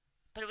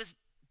 But it was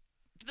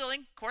the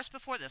building, of course,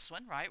 before this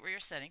one, right, where you're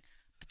sitting.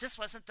 But this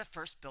wasn't the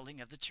first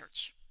building of the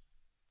church.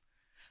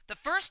 The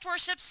first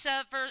worship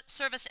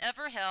service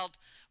ever held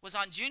was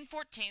on June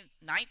 14,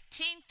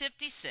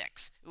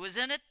 1956. It was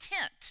in a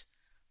tent,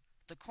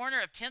 the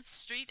corner of 10th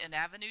Street and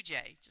Avenue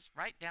J, just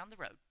right down the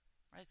road.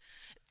 Right?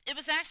 It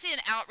was actually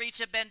an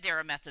outreach of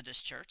Bandera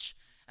Methodist Church,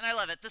 and I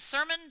love it. The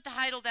sermon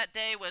title that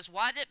day was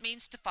What It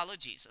Means to Follow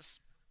Jesus.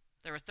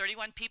 There were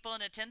 31 people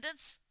in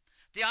attendance.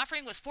 The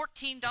offering was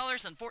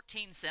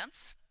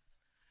 $14.14.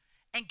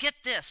 And get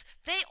this,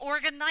 they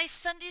organized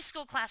Sunday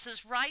school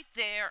classes right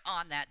there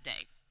on that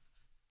day.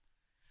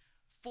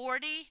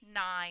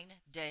 49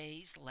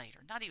 days later,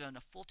 not even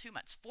a full 2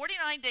 months,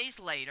 49 days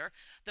later,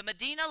 the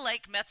Medina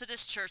Lake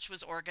Methodist Church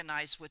was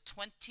organized with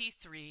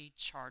 23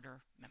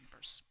 charter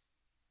members.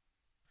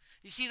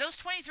 You see, those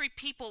 23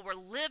 people were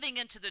living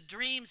into the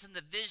dreams and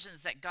the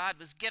visions that God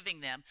was giving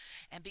them.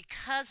 And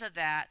because of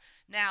that,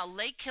 now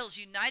Lake Hills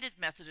United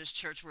Methodist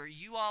Church, where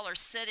you all are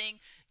sitting,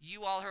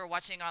 you all who are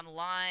watching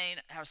online,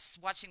 are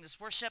watching this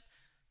worship,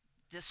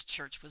 this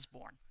church was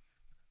born.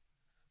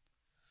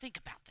 Think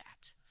about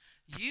that.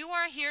 You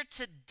are here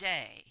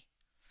today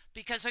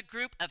because a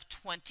group of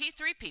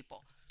 23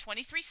 people,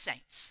 23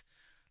 saints,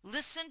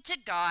 listened to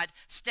God,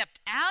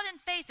 stepped out in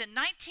faith in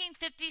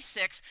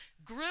 1956,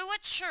 grew a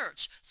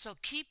church so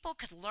people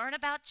could learn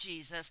about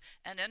Jesus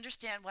and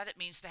understand what it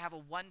means to have a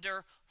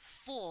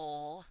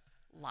wonderful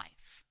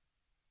life.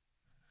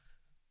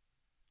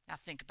 Now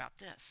think about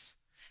this.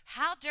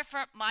 How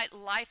different might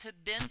life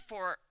have been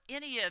for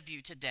any of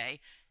you today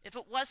if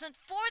it wasn't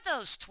for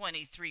those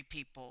 23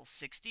 people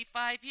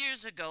 65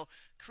 years ago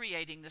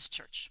creating this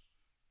church?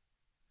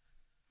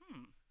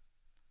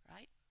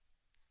 Right?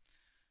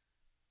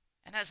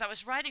 And as I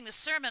was writing the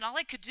sermon, all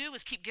I could do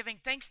was keep giving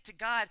thanks to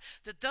God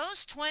that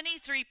those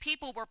 23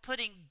 people were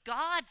putting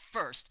God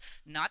first,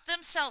 not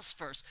themselves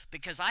first,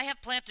 because I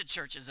have planted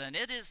churches and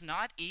it is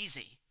not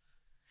easy.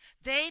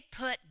 They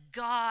put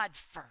God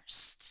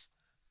first.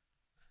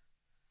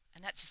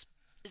 And that just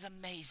is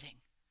amazing.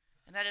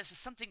 And that is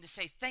something to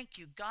say thank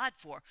you, God,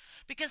 for.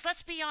 Because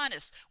let's be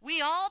honest,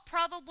 we all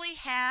probably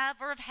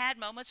have or have had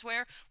moments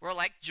where we're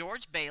like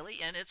George Bailey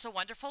and It's a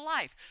Wonderful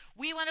Life.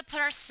 We want to put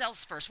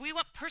ourselves first. We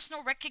want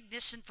personal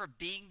recognition for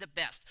being the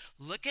best.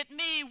 Look at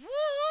me,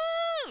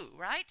 woo,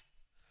 right?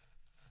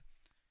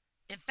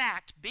 In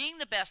fact, being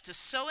the best is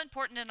so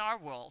important in our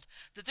world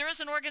that there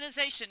is an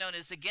organization known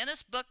as the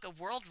Guinness Book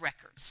of World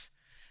Records.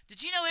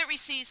 Did you know it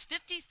receives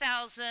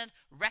 50,000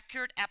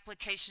 record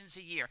applications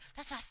a year?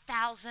 That's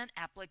 1,000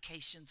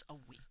 applications a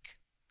week.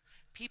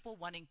 People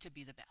wanting to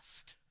be the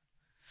best.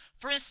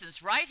 For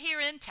instance, right here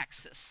in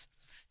Texas,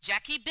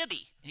 Jackie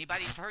Bibby.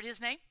 Anybody heard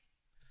his name?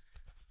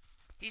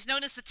 He's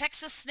known as the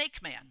Texas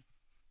Snake Man.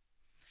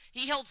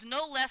 He holds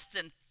no less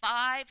than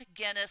 5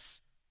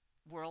 Guinness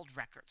World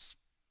Records.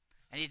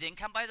 And he didn't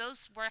come by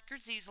those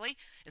records easily.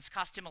 It's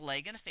cost him a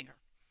leg and a finger.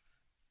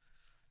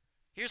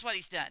 Here's what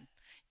he's done.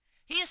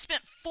 He has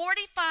spent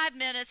 45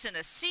 minutes in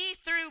a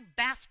see-through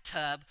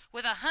bathtub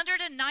with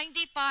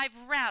 195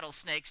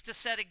 rattlesnakes to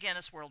set a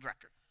Guinness World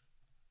Record.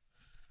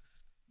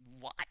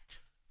 What?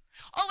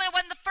 Oh, and it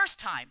wasn't the first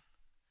time.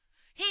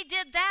 He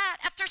did that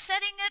after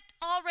setting it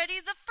already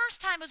the first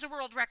time as a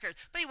world record,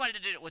 but he wanted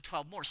to do it with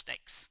 12 more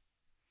snakes.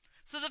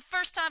 So the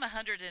first time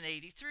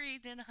 183,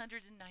 then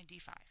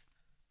 195.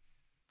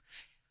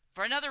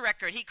 For another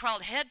record, he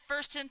crawled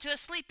headfirst into a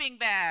sleeping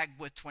bag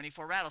with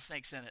 24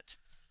 rattlesnakes in it.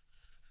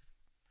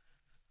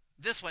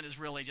 This one is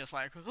really just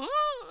like,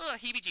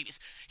 heebie-jeebies.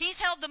 He's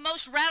held the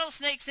most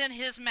rattlesnakes in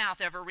his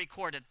mouth ever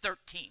recorded,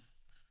 13.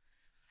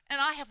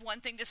 And I have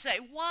one thing to say,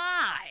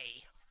 why?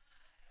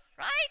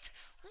 Right?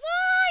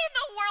 Why in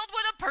the world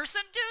would a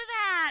person do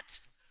that?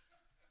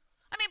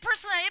 I mean,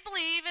 personally, I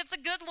believe if the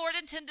good Lord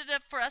intended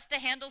it for us to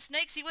handle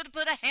snakes, he would have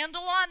put a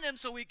handle on them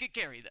so we could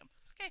carry them.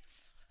 Okay?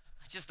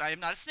 I am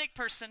not a snake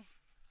person.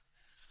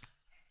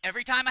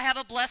 Every time I have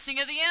a blessing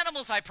of the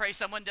animals, I pray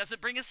someone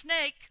doesn't bring a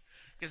snake,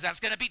 because that's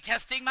going to be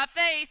testing my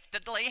faith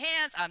to lay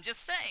hands. I'm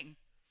just saying.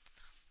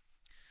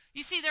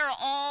 You see, there are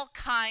all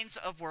kinds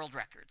of world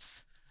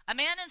records. A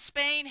man in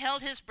Spain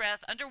held his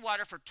breath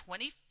underwater for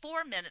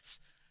 24 minutes,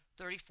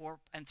 34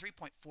 and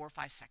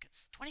 3.45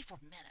 seconds. 24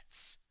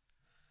 minutes.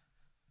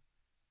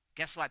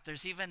 Guess what?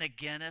 There's even a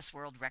Guinness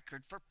World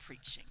Record for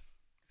preaching.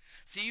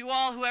 So you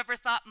all, whoever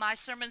thought my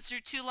sermons are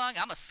too long,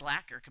 I'm a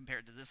slacker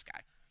compared to this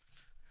guy.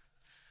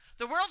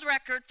 The world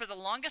record for the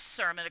longest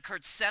sermon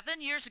occurred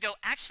 7 years ago,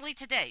 actually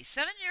today.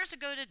 7 years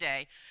ago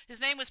today.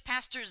 His name was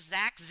Pastor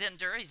Zach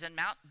Zinder. He's in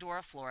Mount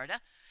Dora, Florida.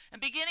 And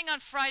beginning on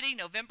Friday,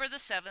 November the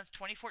 7th,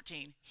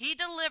 2014, he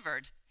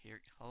delivered, here,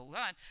 hold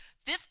on,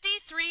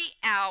 53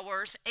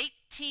 hours,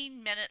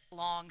 18-minute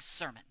long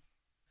sermon.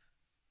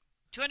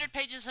 200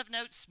 pages of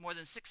notes, more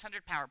than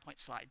 600 PowerPoint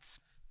slides.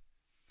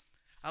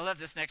 I love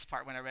this next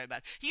part when I read about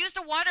it. He used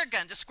a water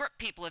gun to squirt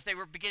people if they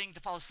were beginning to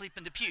fall asleep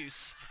in the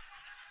pews.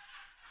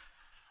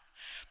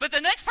 But the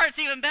next part's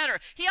even better.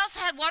 He also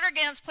had water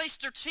guns placed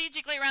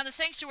strategically around the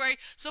sanctuary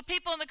so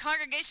people in the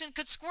congregation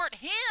could squirt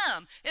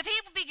him if he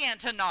began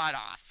to nod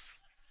off.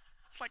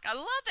 It's like, I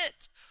love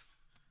it.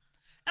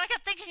 And I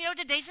got thinking,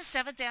 today's the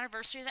 7th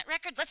anniversary of that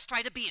record. Let's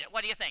try to beat it.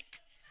 What do you think?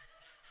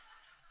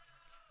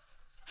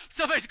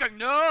 Somebody's going,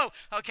 no.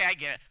 Okay, I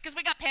get it. Because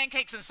we got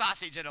pancakes and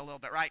sausage in it a little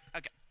bit, right?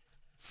 Okay.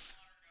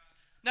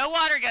 No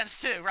water guns,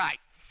 too, right.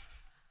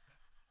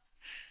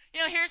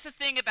 Here's the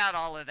thing about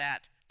all of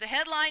that. The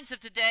headlines of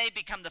today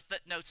become the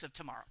footnotes of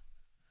tomorrow.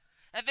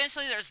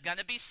 Eventually, there's going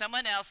to be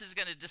someone else who's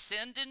going to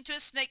descend into a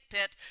snake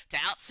pit to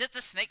outsit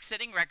the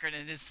snake-sitting record,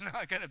 and it's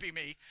not going to be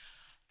me.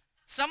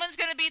 Someone's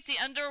going to beat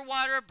the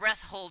underwater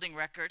breath-holding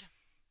record.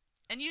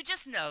 And you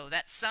just know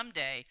that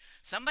someday,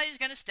 somebody's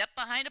going to step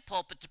behind a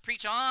pulpit to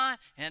preach on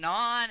and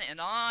on and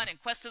on in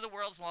quest of the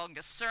world's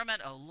longest sermon.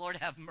 Oh, Lord,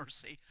 have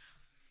mercy.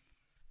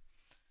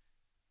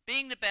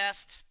 Being the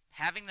best,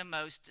 having the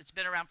most, it's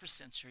been around for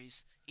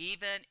centuries,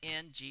 even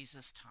in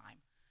Jesus' time.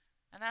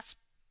 And that's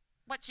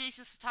what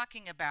Jesus is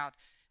talking about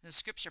in the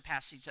scripture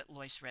passage that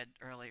Lois read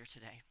earlier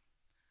today.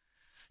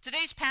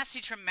 Today's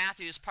passage from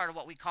Matthew is part of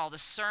what we call the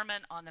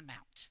Sermon on the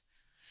Mount.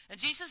 And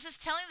Jesus is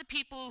telling the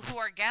people who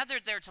are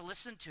gathered there to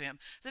listen to him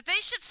that they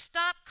should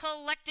stop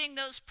collecting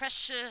those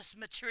precious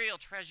material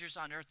treasures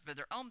on earth for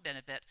their own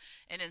benefit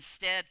and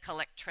instead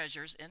collect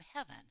treasures in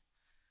heaven.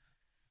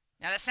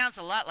 Now that sounds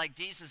a lot like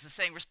Jesus is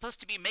saying we're supposed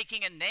to be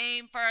making a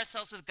name for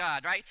ourselves with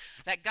God, right?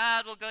 That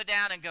God will go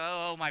down and go,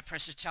 oh, my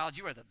precious child,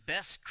 you are the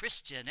best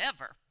Christian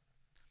ever.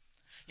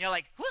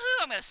 Like,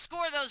 woohoo, I'm going to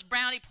score those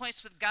brownie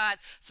points with God.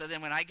 So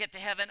then when I get to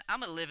heaven,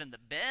 I'm going to live in the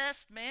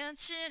best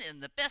mansion,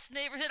 in the best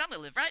neighborhood. I'm going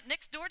to live right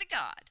next door to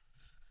God.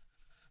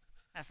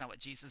 That's not what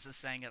Jesus is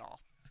saying at all.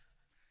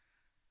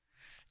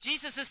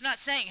 Jesus is not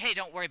saying, hey,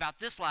 don't worry about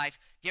this life.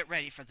 Get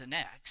ready for the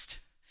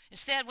next.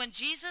 Instead, when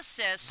Jesus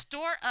says,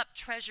 store up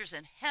treasures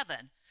in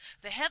heaven,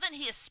 the heaven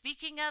he is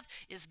speaking of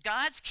is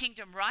God's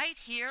kingdom right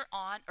here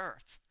on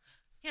earth.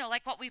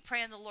 Like what we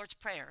pray in the Lord's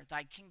Prayer,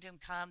 thy kingdom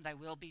come, thy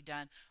will be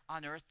done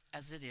on earth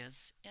as it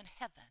is in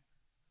heaven.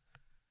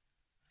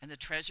 And the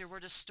treasure we're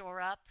to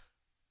store up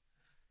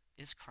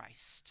is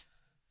Christ.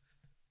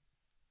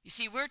 You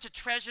see, we're to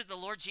treasure the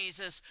Lord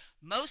Jesus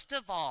most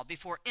of all,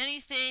 before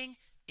anything,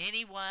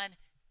 anyone,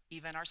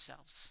 even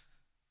ourselves.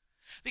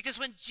 Because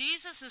when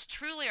Jesus is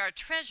truly our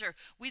treasure,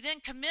 we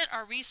then commit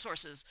our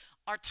resources,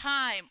 our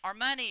time, our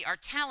money, our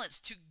talents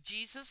to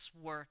Jesus'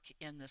 work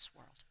in this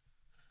world.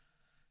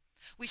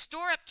 We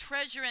store up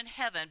treasure in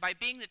heaven by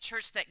being the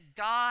church that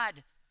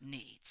God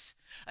needs.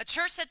 A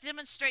church that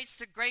demonstrates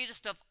the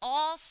greatest of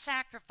all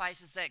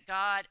sacrifices that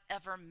God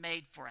ever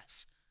made for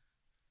us.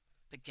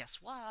 But guess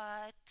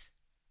what?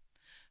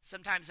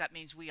 Sometimes that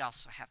means we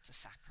also have to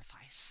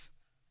sacrifice.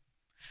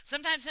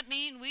 Sometimes it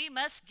means we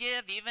must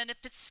give even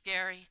if it's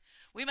scary.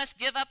 We must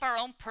give up our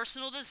own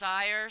personal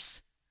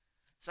desires.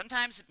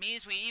 Sometimes it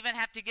means we even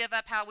have to give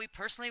up how we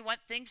personally want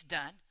things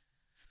done.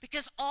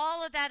 Because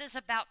all of that is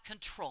about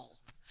control.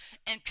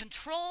 And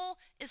control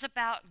is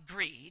about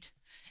greed.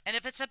 And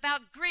if it's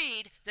about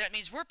greed, then it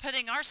means we're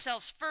putting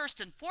ourselves first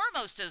and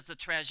foremost as the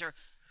treasure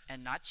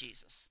and not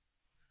Jesus.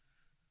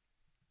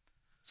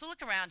 So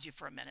look around you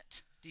for a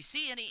minute. Do you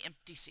see any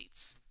empty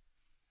seats?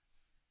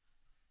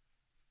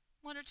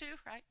 One or two,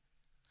 right?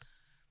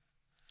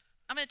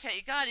 I'm going to tell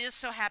you, God is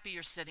so happy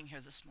you're sitting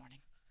here this morning.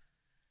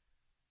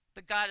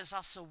 But God is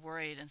also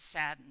worried and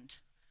saddened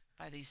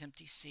by these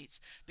empty seats,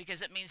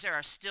 because it means there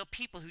are still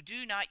people who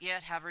do not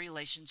yet have a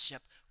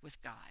relationship with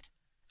God.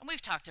 And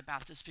we've talked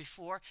about this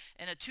before.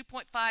 In a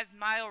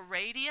 2.5-mile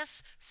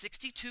radius,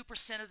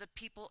 62% of the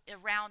people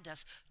around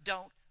us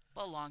don't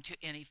belong to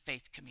any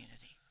faith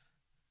community.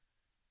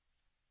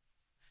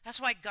 That's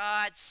why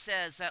God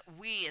says that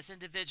we as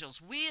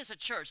individuals, we as a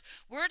church,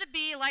 we're to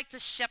be like the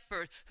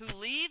shepherd who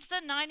leaves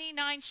the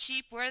 99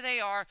 sheep where they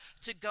are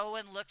to go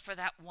and look for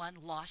that one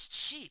lost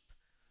sheep.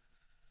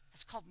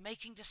 It's called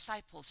making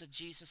disciples of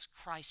Jesus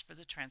Christ for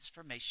the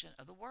transformation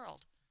of the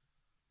world.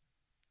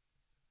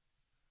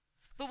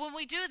 But when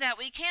we do that,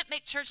 we can't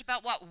make church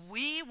about what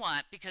we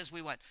want because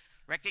we want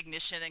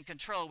recognition and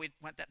control. We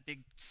want that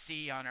big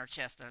C on our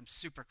chest that I'm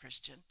super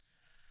Christian.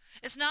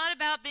 It's not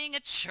about being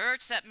a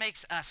church that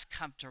makes us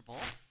comfortable.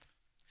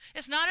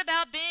 It's not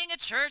about being a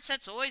church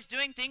that's always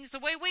doing things the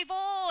way we've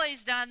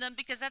always done them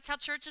because that's how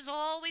church is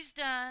always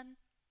done.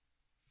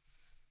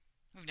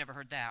 We've never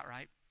heard that,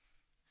 right?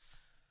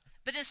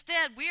 But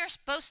instead, we are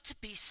supposed to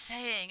be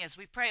saying as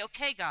we pray,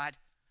 okay, God,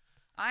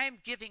 I am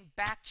giving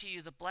back to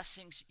you the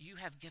blessings you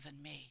have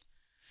given me.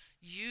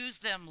 Use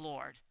them,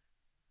 Lord.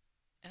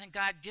 And then,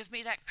 God, give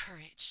me that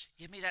courage.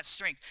 Give me that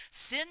strength.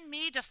 Send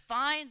me to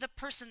find the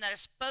person that is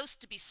supposed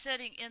to be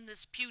sitting in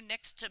this pew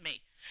next to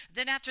me.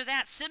 Then after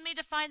that, send me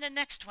to find the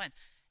next one.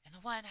 And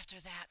the one after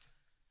that.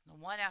 And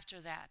the one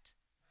after that.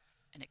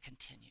 And it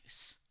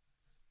continues.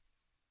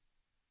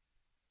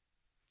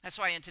 That's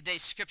why in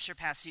today's scripture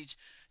passage,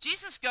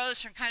 Jesus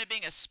goes from kind of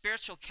being a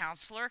spiritual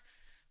counselor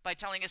by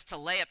telling us to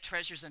lay up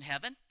treasures in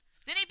heaven.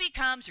 Then he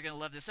becomes, you're going to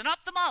love this, an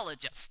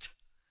ophthalmologist.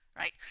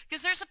 Right?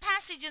 Because there's a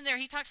passage in there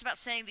he talks about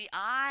saying the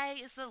eye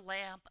is the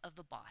lamp of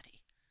the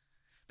body.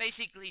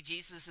 Basically,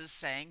 Jesus is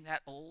saying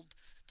that old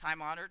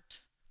time-honored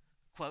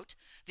quote,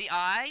 the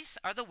eyes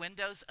are the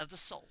windows of the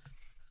soul.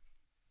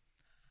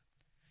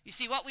 You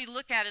see, what we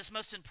look at is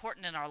most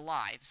important in our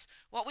lives,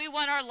 what we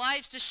want our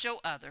lives to show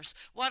others,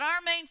 what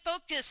our main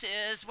focus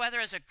is, whether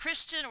as a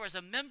Christian or as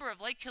a member of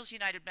Lake Hills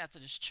United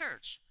Methodist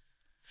Church.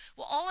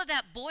 Well, all of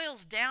that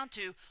boils down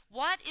to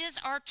what is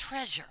our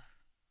treasure?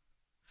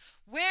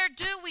 Where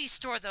do we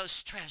store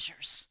those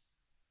treasures?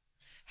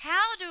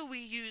 How do we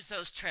use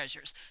those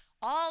treasures?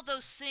 All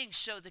those things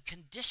show the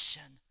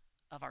condition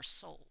of our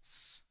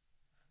souls.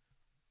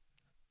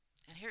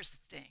 And here's the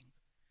thing.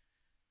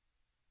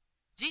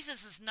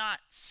 Jesus is not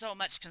so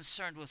much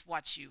concerned with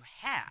what you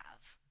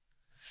have.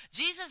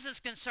 Jesus is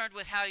concerned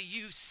with how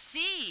you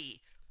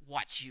see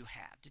what you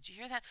have. Did you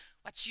hear that?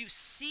 What you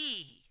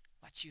see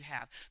what you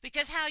have.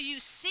 Because how you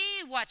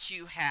see what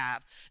you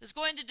have is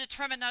going to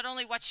determine not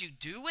only what you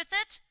do with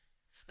it,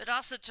 but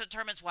also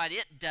determines what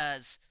it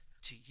does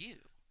to you.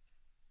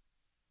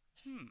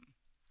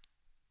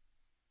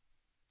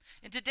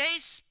 In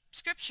today's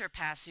scripture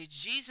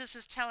passage, Jesus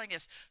is telling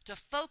us to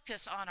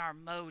focus on our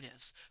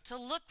motives, to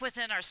look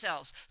within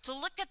ourselves, to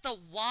look at the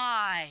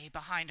why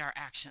behind our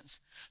actions,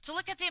 to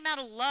look at the amount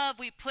of love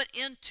we put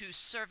into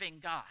serving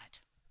God.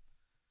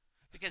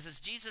 Because as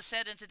Jesus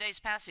said in today's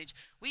passage,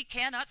 we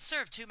cannot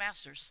serve two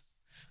masters.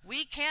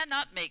 We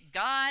cannot make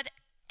God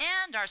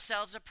and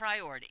ourselves a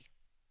priority.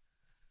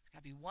 It's got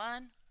to be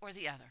one or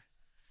the other.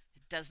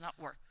 It does not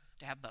work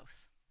to have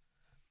both.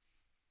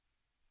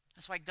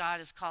 That's why God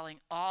is calling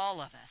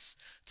all of us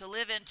to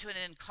live into an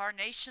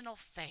incarnational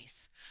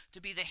faith, to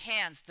be the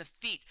hands, the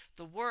feet,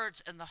 the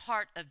words, and the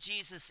heart of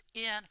Jesus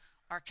in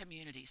our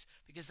communities.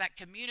 Because that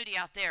community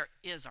out there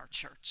is our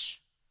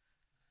church.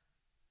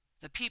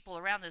 The people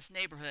around this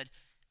neighborhood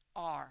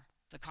are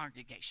the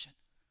congregation.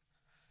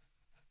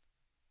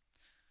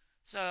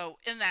 So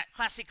in that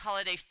classic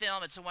holiday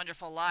film, It's a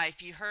Wonderful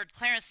Life, you heard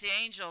Clarence the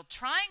Angel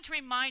trying to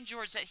remind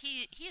George that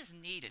he is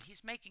needed.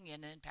 He's making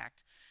an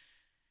impact.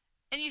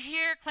 And you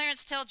hear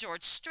Clarence tell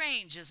George,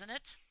 strange, isn't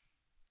it?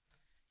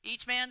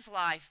 Each man's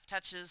life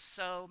touches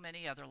so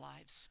many other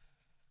lives.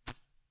 In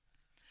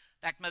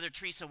fact, Mother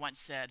Teresa once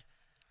said,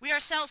 we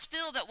ourselves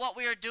feel that what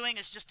we are doing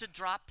is just a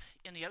drop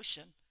in the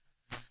ocean.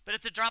 But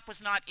if the drop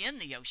was not in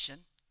the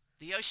ocean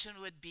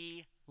would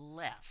be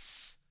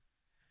less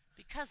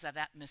because of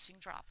that missing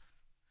drop.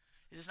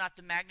 It is not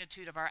the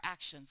magnitude of our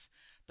actions,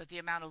 but the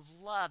amount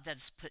of love that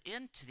is put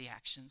into the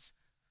actions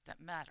that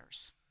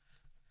matters.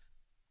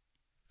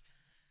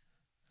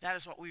 That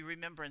is what we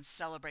remember and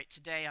celebrate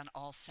today on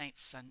All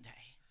Saints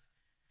Sunday.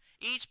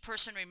 Each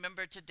person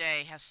remembered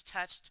today has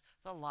touched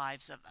the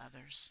lives of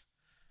others.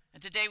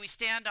 And today we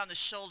stand on the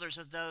shoulders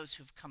of those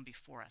who have come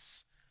before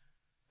us.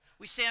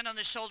 We stand on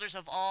the shoulders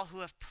of all who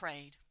have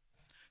prayed,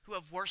 who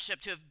have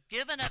worshiped, who have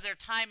given of their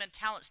time and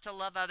talents to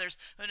love others,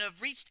 and who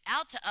have reached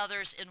out to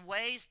others in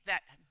ways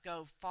that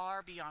go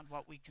far beyond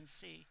what we can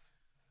see.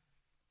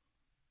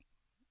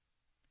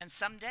 And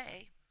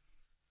someday,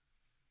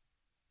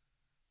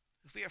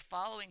 if we are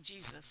following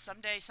Jesus,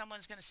 someday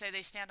someone's going to say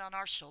they stand on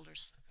our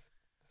shoulders,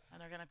 and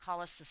they're going to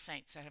call us the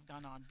saints that have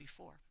gone on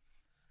before.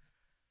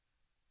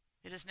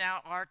 It is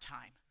now our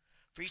time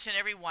for each and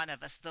every one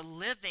of us, the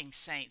living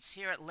saints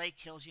here at Lake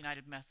Hills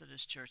United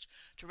Methodist Church,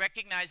 to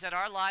recognize that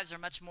our lives are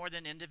much more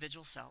than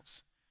individual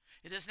selves.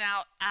 It is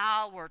now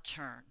our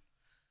turn,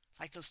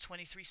 like those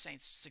 23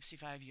 saints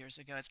 65 years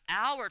ago. It's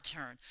our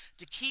turn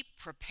to keep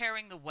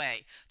preparing the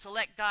way, to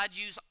let God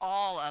use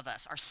all of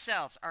us,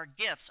 ourselves, our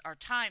gifts, our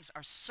times,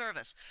 our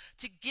service,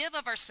 to give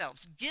of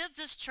ourselves, give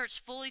this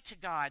church fully to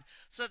God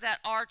so that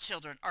our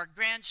children, our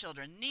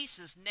grandchildren,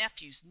 nieces,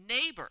 nephews,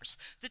 neighbors,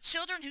 the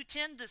children who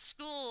tend the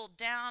school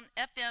down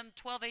FM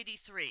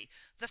 1283,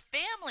 the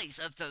families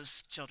of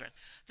those children,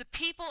 the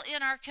people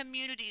in our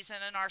communities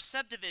and in our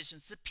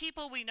subdivisions, the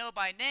people we know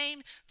by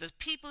name, the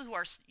people who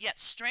are yet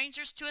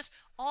strangers to us,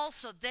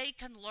 also they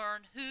can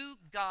learn who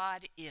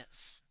God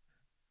is.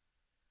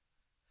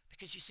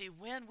 Because you see,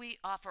 when we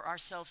offer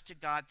ourselves to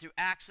God through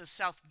acts of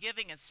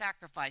self-giving and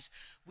sacrifice,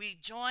 we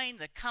join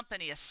the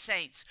company of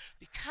saints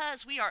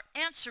because we are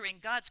answering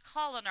God's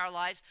call in our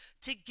lives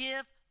to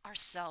give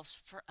ourselves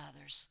for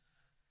others.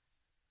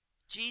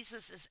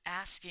 Jesus is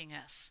asking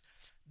us,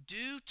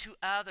 do to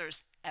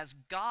others as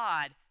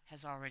God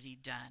has already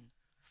done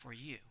for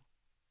you.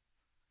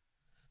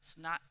 It's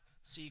not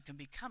so you can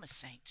become a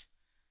saint.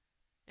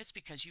 It's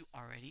because you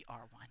already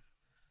are one.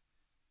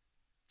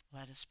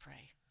 Let us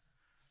pray.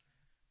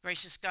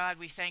 Gracious God,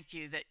 we thank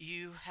you that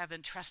you have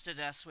entrusted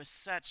us with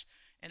such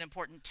an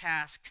important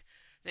task,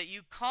 that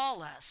you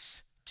call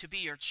us to be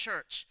your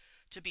church,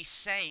 to be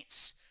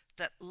saints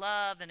that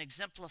love and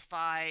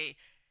exemplify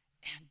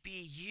and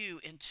be you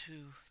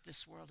into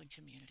this world and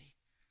community.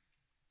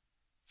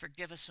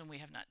 Forgive us when we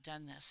have not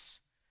done this.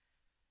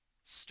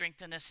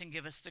 Strengthen us and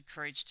give us the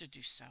courage to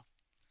do so.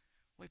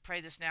 We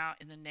pray this now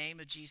in the name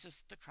of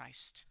Jesus the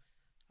Christ.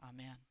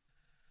 Amen.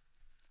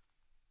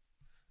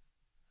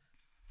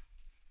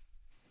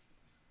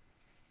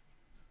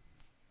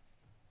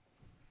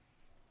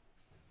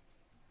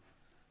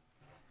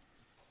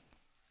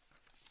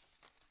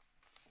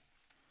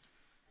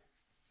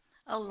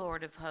 O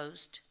Lord of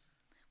hosts,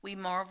 we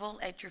marvel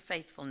at your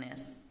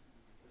faithfulness.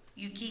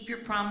 You keep your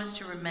promise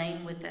to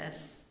remain with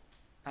us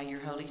by your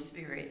Holy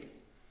Spirit.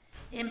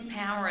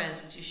 Empower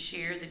us to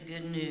share the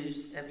good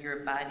news of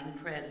your abiding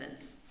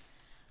presence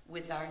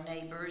with our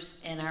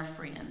neighbors and our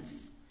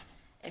friends.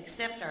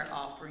 Accept our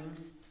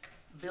offerings,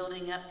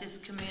 building up this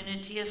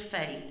community of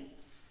faith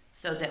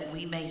so that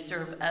we may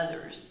serve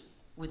others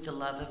with the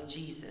love of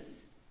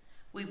Jesus.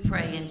 We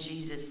pray in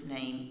Jesus'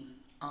 name.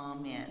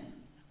 Amen.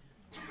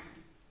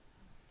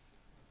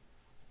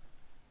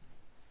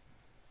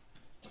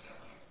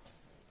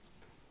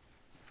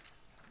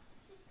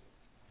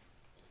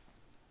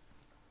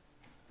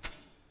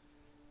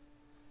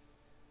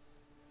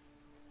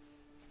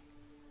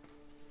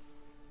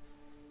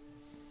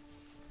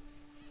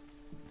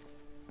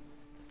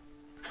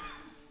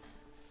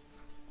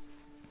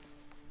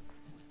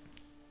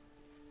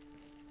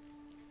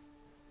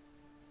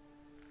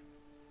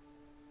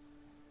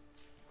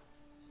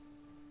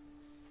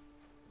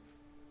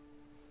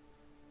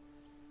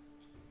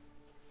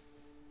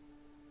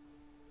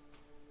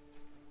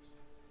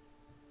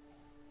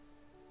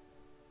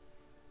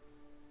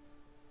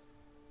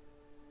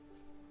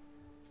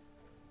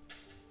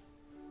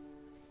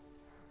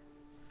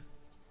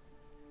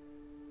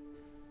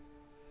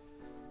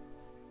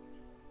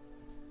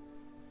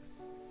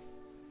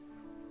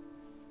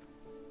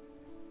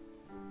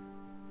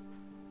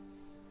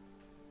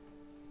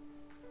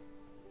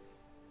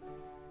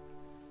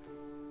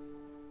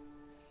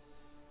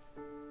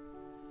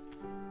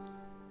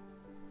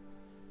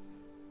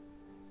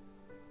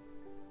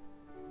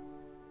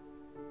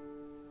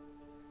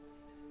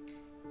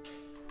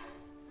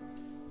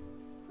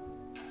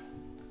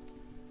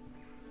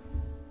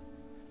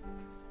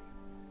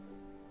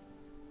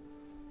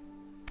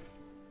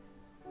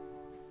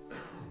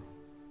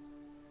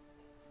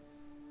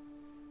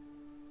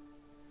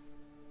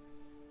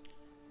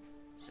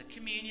 So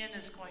communion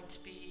is going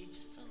to be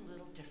just a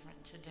little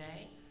different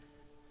today.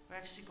 We're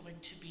actually going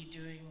to be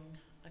doing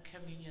a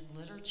communion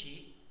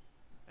liturgy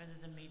rather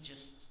than me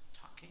just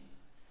talking.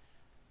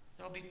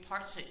 There will be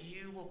parts that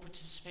you will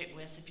participate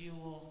with. If you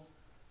will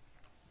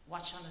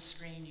watch on the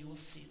screen, you will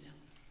see them.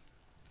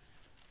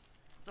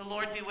 The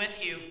Lord be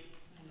with you.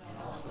 And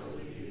also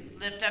with you.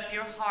 Lift up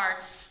your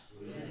hearts.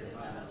 We lift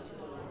up to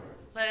the Lord.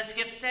 Let us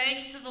give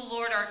thanks to the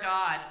Lord our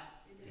God.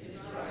 It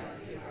is right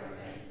to give our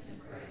thanks and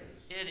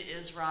praise. It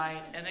is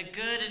right, and a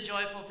good and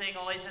joyful thing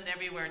always and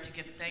everywhere to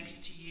give thanks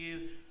to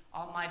you,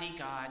 Almighty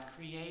God,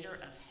 creator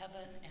of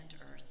heaven and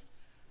earth.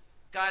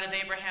 God of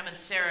Abraham and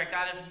Sarah,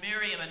 God of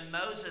Miriam and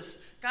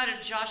Moses, God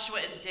of Joshua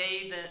and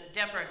David,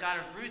 Deborah, God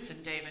of Ruth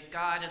and David,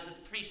 God of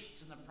the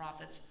priests and the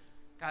prophets,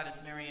 God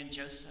of Mary and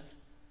Joseph,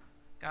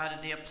 God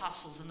of the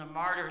apostles and the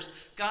martyrs,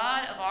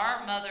 God of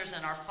our mothers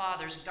and our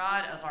fathers,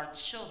 God of our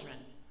children,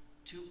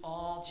 to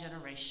all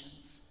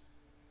generations.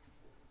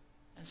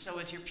 And so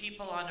with your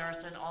people on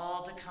earth and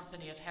all the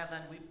company of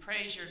heaven, we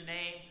praise your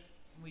name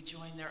and we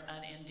join their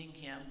unending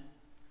hymn.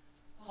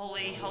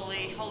 Holy,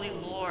 holy, holy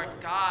Lord,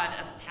 God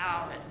of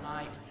power and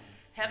might,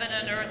 heaven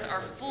and earth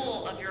are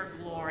full of your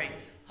glory.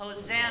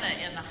 Hosanna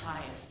in the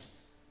highest.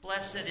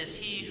 Blessed is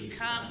he who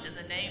comes in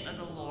the name of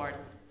the Lord.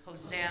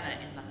 Hosanna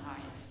in the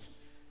highest.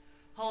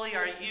 Holy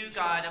are you,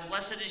 God, and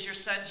blessed is your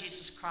Son,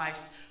 Jesus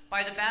Christ.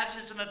 By the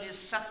baptism of his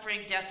suffering,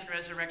 death, and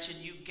resurrection,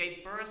 you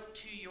gave birth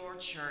to your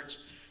church.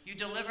 You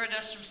delivered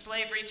us from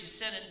slavery to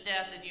sin and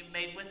death, and you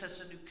made with us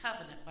a new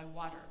covenant by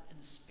water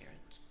and the Spirit.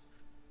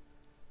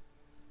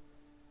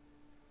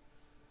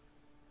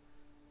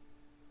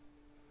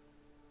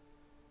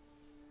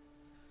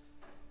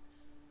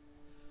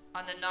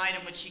 On the night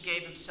in which he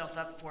gave himself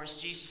up for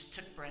us, Jesus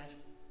took bread.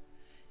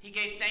 He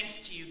gave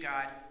thanks to you,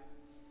 God.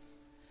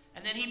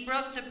 And then he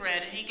broke the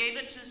bread and he gave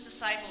it to his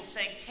disciples,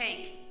 saying,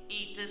 "Take,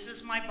 eat, this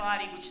is my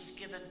body which is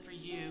given for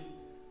you.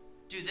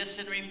 Do this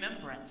in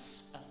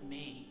remembrance of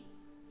me."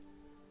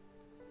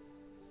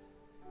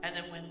 And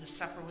then when the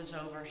supper was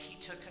over, he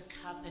took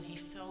a cup and he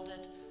filled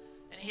it,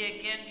 and he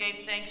again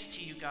gave thanks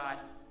to you, God.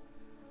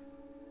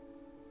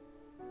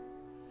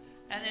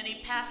 And then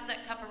he passed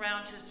that cup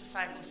around to his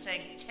disciples,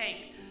 saying,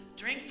 "Take,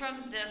 drink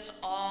from this,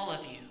 all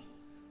of you.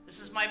 This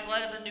is my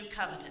blood of the new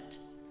covenant,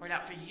 poured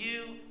out for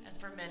you and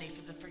for many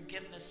for the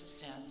forgiveness of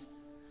sins.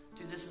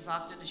 Do this as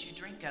often as you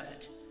drink of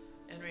it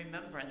in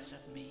remembrance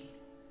of me."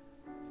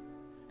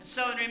 And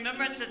so in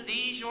remembrance of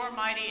these, your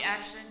mighty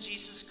acts in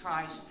Jesus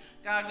Christ,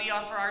 God, we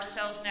offer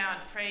ourselves now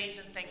in praise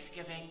and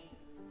thanksgiving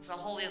as a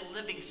holy and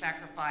living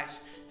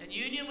sacrifice in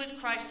union with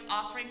Christ,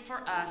 offering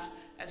for us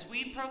as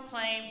we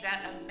proclaim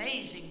that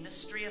amazing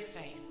mystery of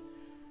faith.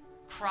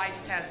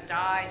 Christ has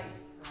died.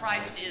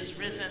 Christ is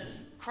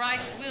risen.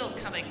 Christ will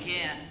come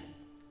again.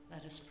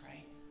 Let us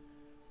pray.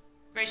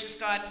 Gracious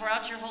God, pour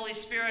out your Holy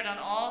Spirit on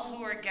all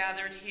who are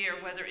gathered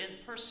here, whether in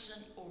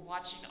person or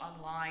watching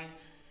online,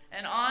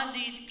 and on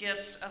these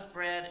gifts of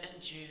bread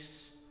and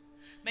juice.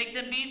 Make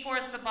them be for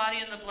us the body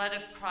and the blood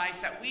of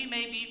Christ, that we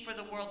may be for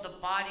the world the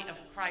body of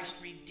Christ,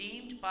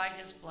 redeemed by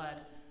his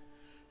blood.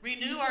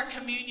 Renew our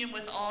communion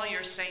with all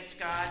your saints,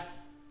 God,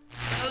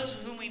 those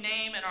whom we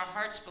name in our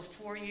hearts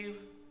before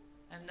you,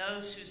 and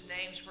those whose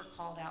names were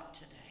called out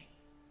today.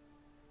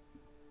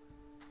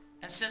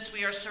 And since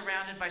we are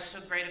surrounded by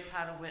so great a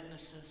cloud of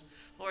witnesses,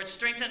 Lord,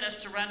 strengthen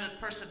us to run with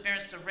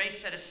perseverance the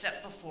race that is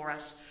set before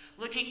us,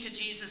 looking to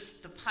Jesus,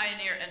 the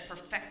pioneer and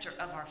perfecter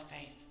of our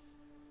faith.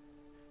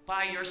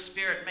 By your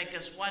Spirit, make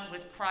us one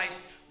with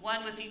Christ,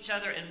 one with each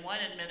other, and one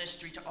in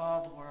ministry to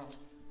all the world,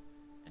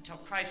 until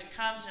Christ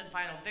comes in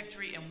final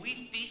victory and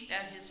we feast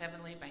at his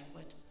heavenly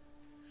banquet.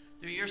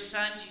 Through your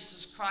Son,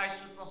 Jesus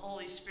Christ, with the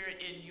Holy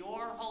Spirit, in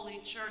your holy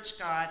church,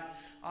 God,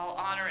 all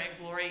honor and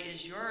glory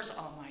is yours,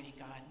 Almighty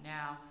God,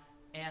 now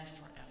and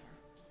forever.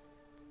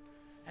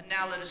 And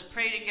now let us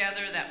pray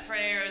together that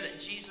prayer that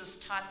Jesus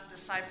taught the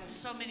disciples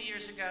so many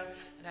years ago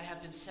and that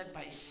have been said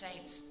by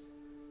saints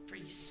for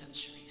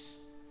centuries.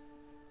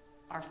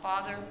 Our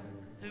Father,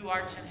 who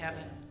art in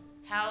heaven,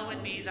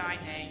 hallowed be thy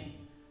name.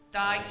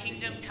 Thy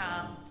kingdom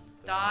come,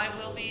 thy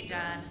will be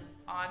done,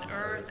 on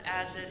earth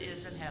as it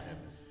is in heaven.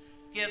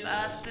 Give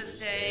us this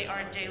day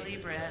our daily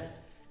bread,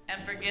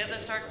 and forgive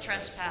us our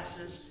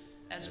trespasses,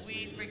 as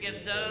we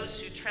forgive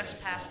those who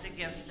trespass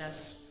against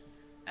us.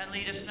 And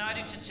lead us not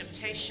into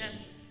temptation,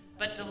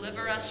 but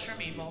deliver us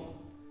from evil.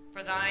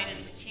 For thine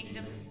is the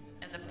kingdom,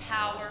 and the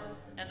power,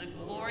 and the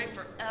glory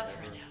forever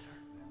and ever.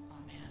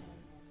 Amen.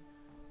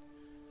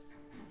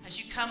 As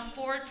you come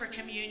forward for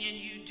communion,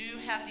 you do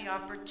have the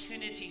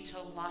opportunity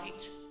to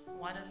light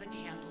one of the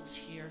candles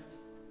here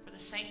for the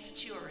saints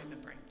that you are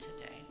remembering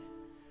today.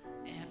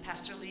 And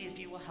Pastor Lee, if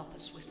you will help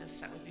us with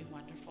this, that would be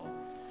wonderful.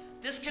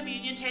 This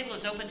communion table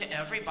is open to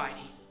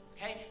everybody,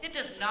 okay? It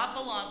does not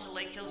belong to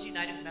Lake Hills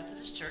United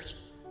Methodist Church.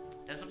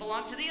 It doesn't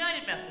belong to the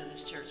United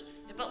Methodist Church.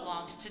 It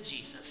belongs to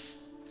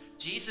Jesus.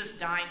 Jesus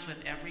dines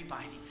with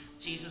everybody.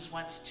 Jesus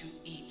wants to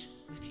eat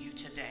with you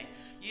today.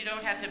 You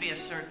don't have to be a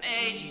certain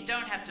age. You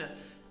don't have to have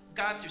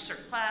gone through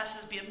certain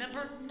classes, be a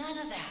member. None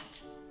of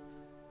that.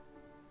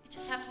 You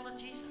just have to love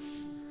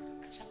Jesus.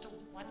 You just have to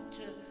want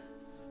to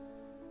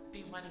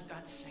be one of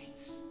God's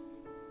saints.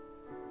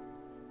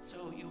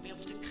 So you'll be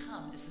able to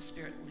come as the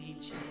Spirit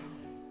leads you.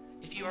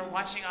 If you are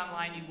watching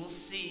online, you will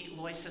see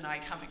Lois and I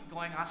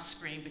going off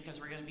screen because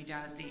we're going to be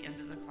down at the end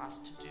of the cross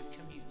to do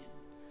communion.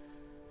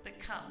 But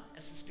come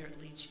as the Spirit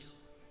leads you.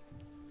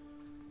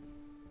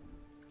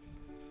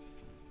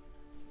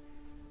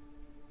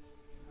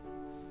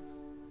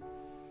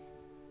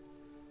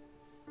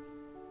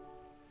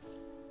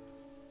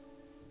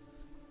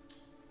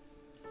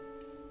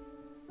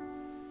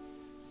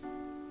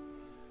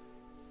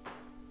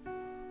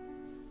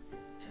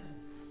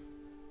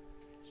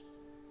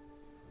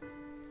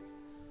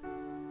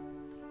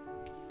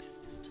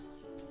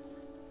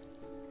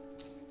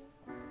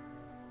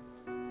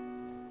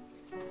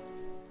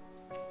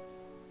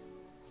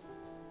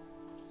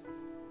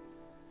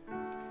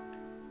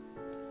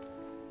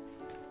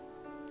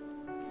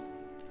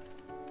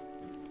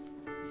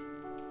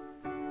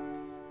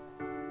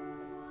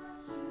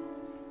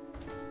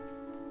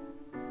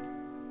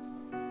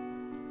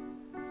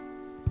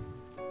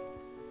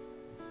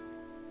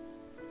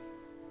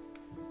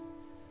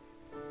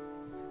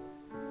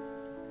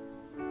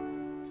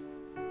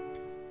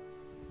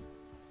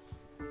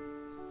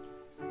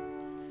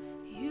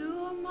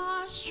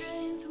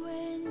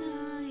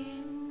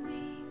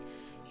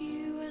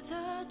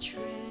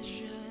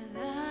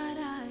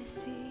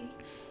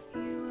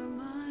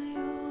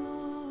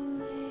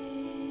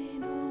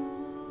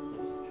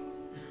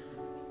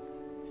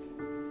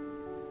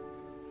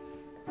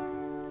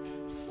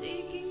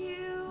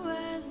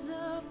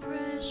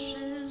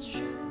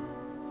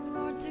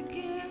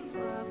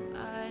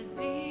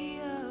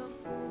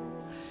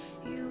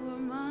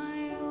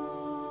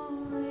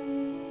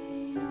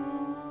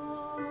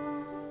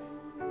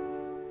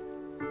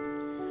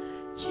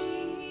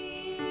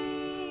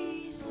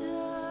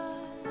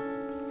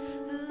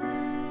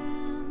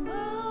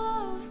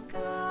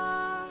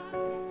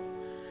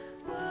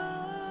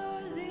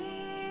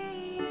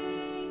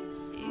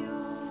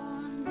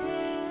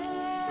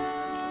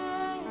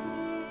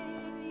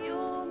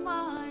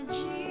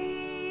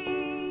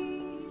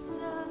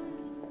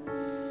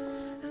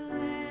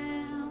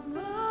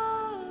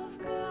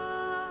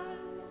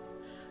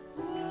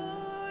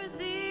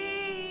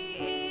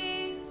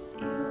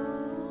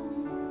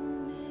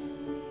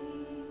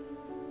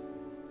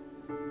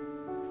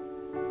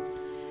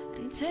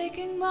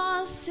 Taking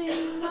my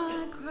sin,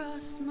 my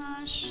cross,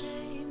 my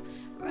shame,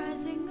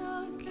 rising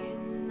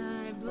again,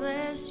 I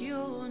bless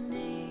your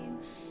name.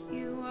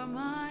 You are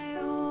my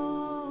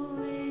all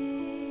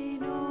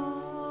in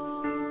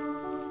all.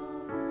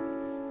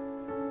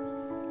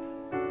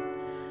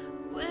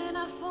 When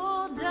I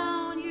fall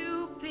down,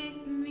 you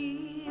pick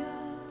me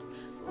up.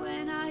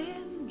 When I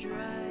am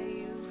dry,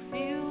 you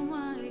fill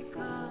my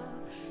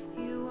cup.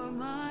 You are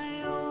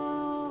my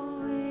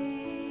all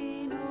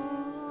in all.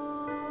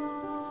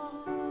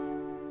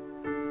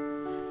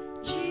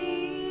 Jesus,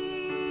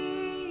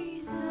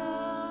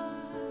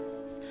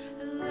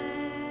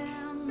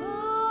 Lamb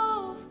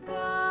of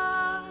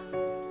God,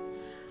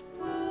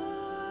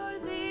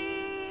 worthy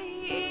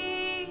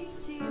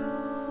is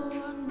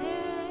your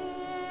name.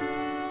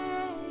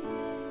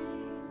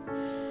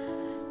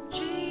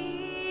 Jesus,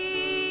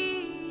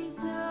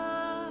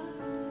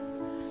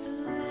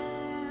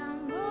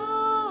 Lamb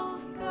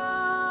of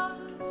God,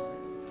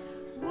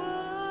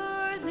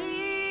 worthy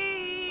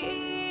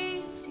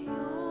is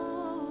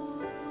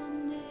your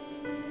name.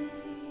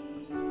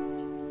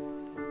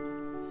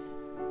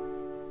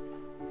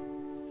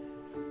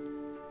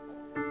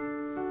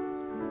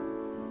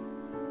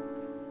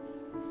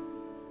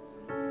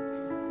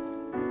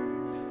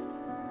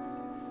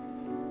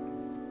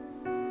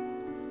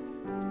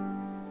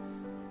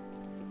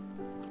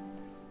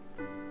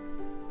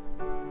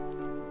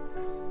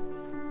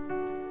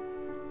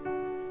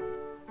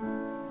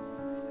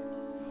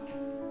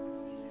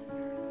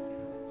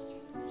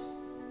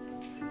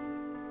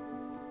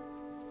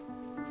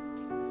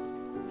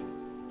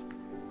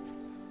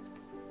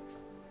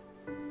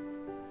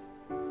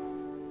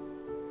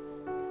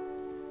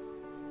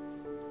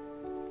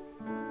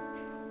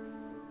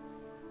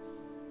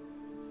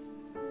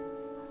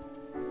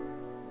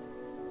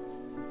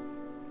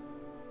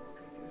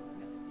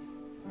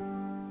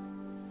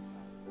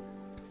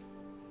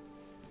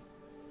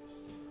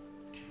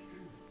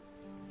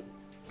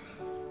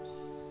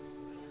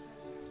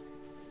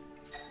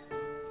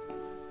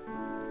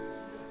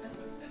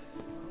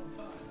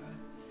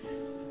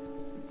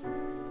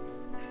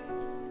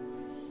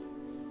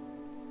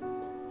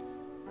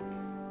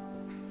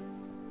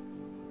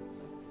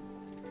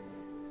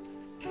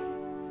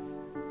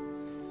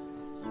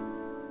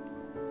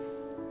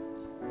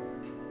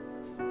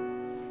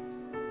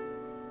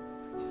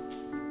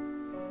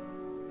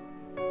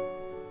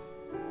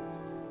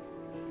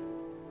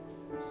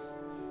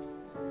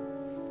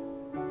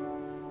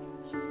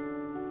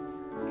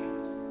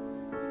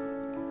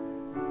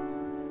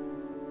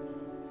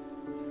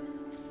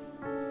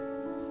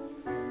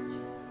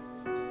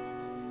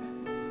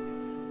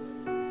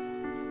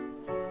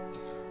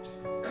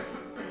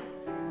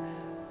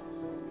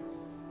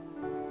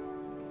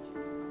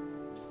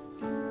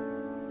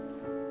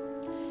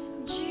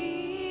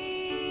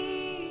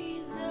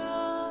 Jesus,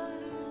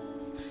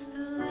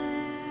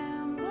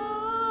 Lamb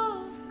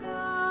of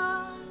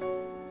God,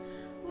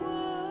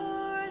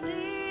 worthy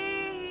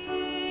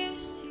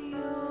is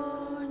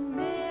your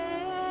name.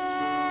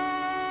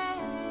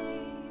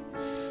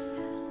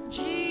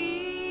 Jesus,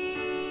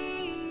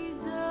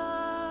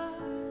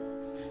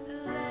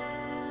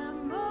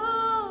 Lamb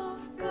of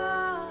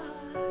God,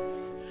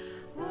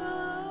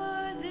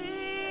 worthy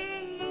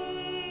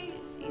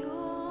is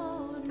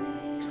your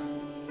name.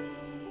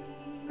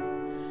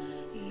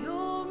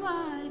 You're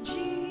my Jesus,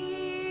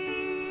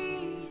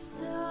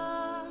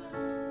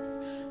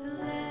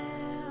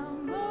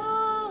 Lamb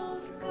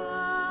of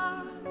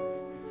God,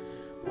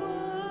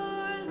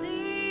 worthy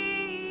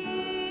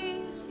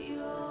is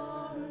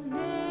your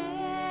name.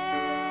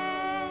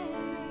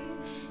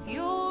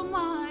 You're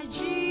my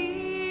Jesus,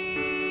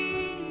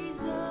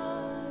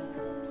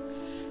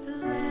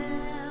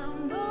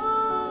 Lamb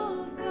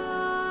of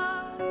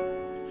God,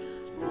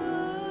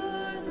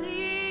 worthy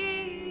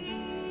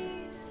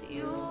is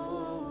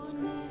your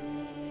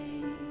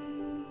name.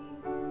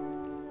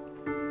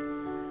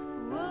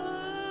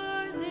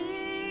 Worthy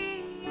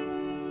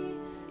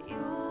is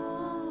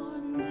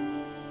your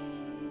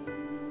name.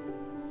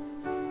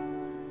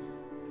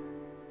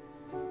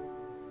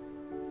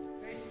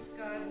 Gracious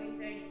God, we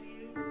thank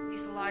you.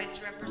 These lights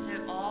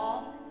represent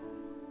all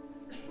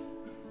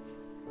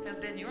who have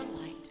been your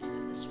light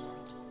in this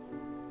world.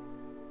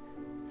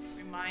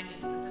 Remind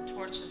us that the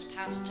torch is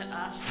passed to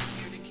us,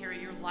 here to carry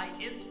your light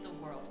into the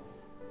world,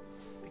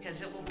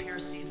 because it will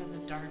pierce even the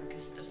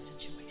darkest of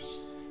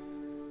situations.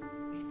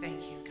 We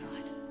thank you,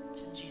 God.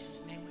 It's in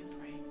Jesus' name we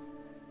pray.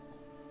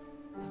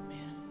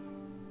 Amen.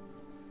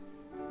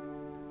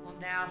 Well,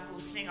 now if we'll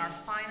sing our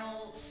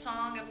final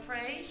song of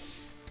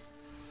praise.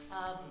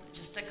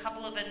 Just a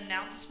couple of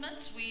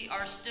announcements. We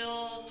are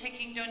still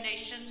taking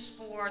donations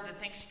for the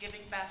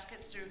Thanksgiving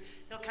baskets through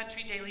Hill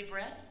Country Daily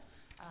Bread.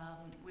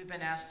 We've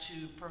been asked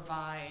to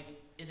provide,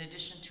 in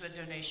addition to a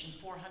donation,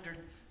 400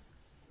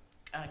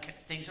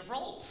 things of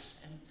rolls.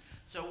 And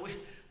so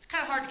it's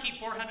kind of hard to keep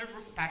 400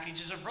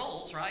 packages of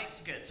rolls, right?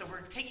 Good. So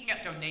we're taking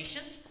up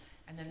donations,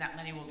 and then that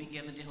money will be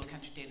given to Hill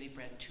Country Daily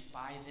Bread to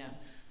buy them.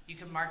 You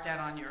can mark that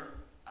on your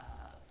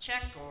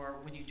check, or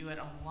when you do it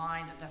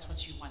online, that's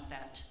what you want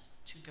that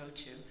to go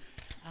to.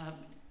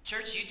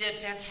 Church, you did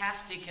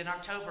fantastic in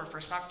October. For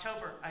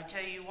Socktober, I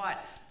tell you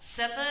what,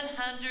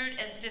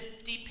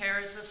 750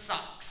 pairs of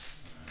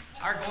socks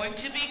are going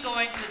to be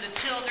going to the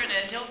children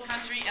at Hill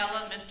Country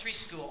Elementary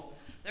School.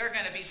 There are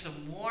going to be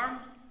some warm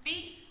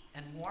feet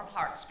and warm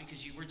hearts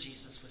because you were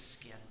Jesus with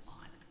skin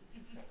on.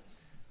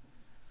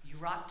 You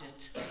rocked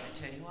it, I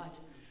tell you what.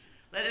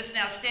 Let us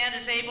now stand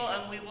as able,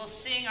 and we will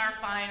sing our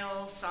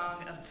final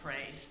song of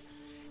praise.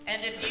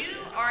 And if you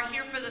are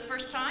here for the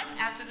first time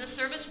after this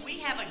service, we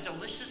have a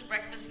delicious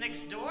breakfast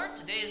next door.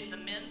 Today is the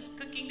men's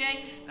cooking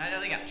day, and I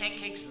know they got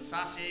pancakes and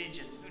sausage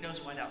and who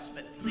knows what else,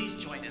 but please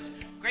join us.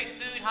 Great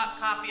food, hot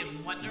coffee,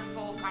 and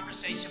wonderful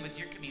conversation with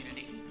your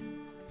community.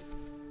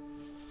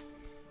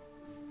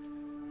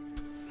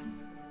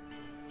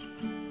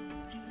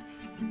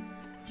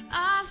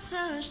 I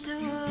searched the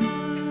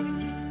world,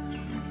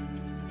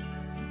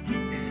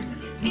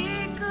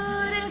 it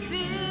couldn't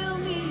fill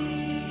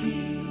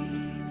me,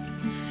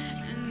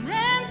 and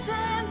man's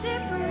empty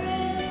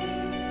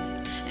praise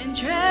and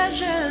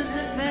treasures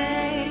of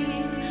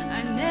fame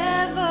are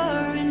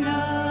never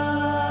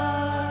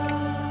enough,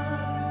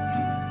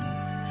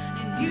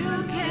 and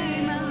you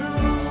came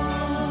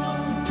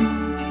along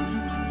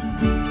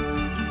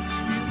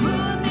and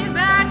put me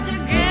back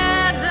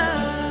together.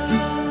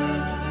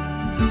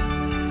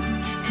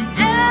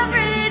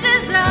 Every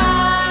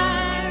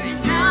desire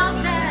is now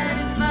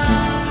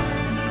satisfied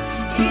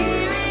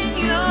here in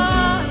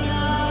your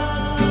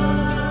love.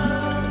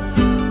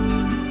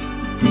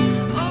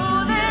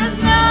 Oh, there's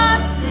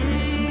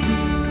nothing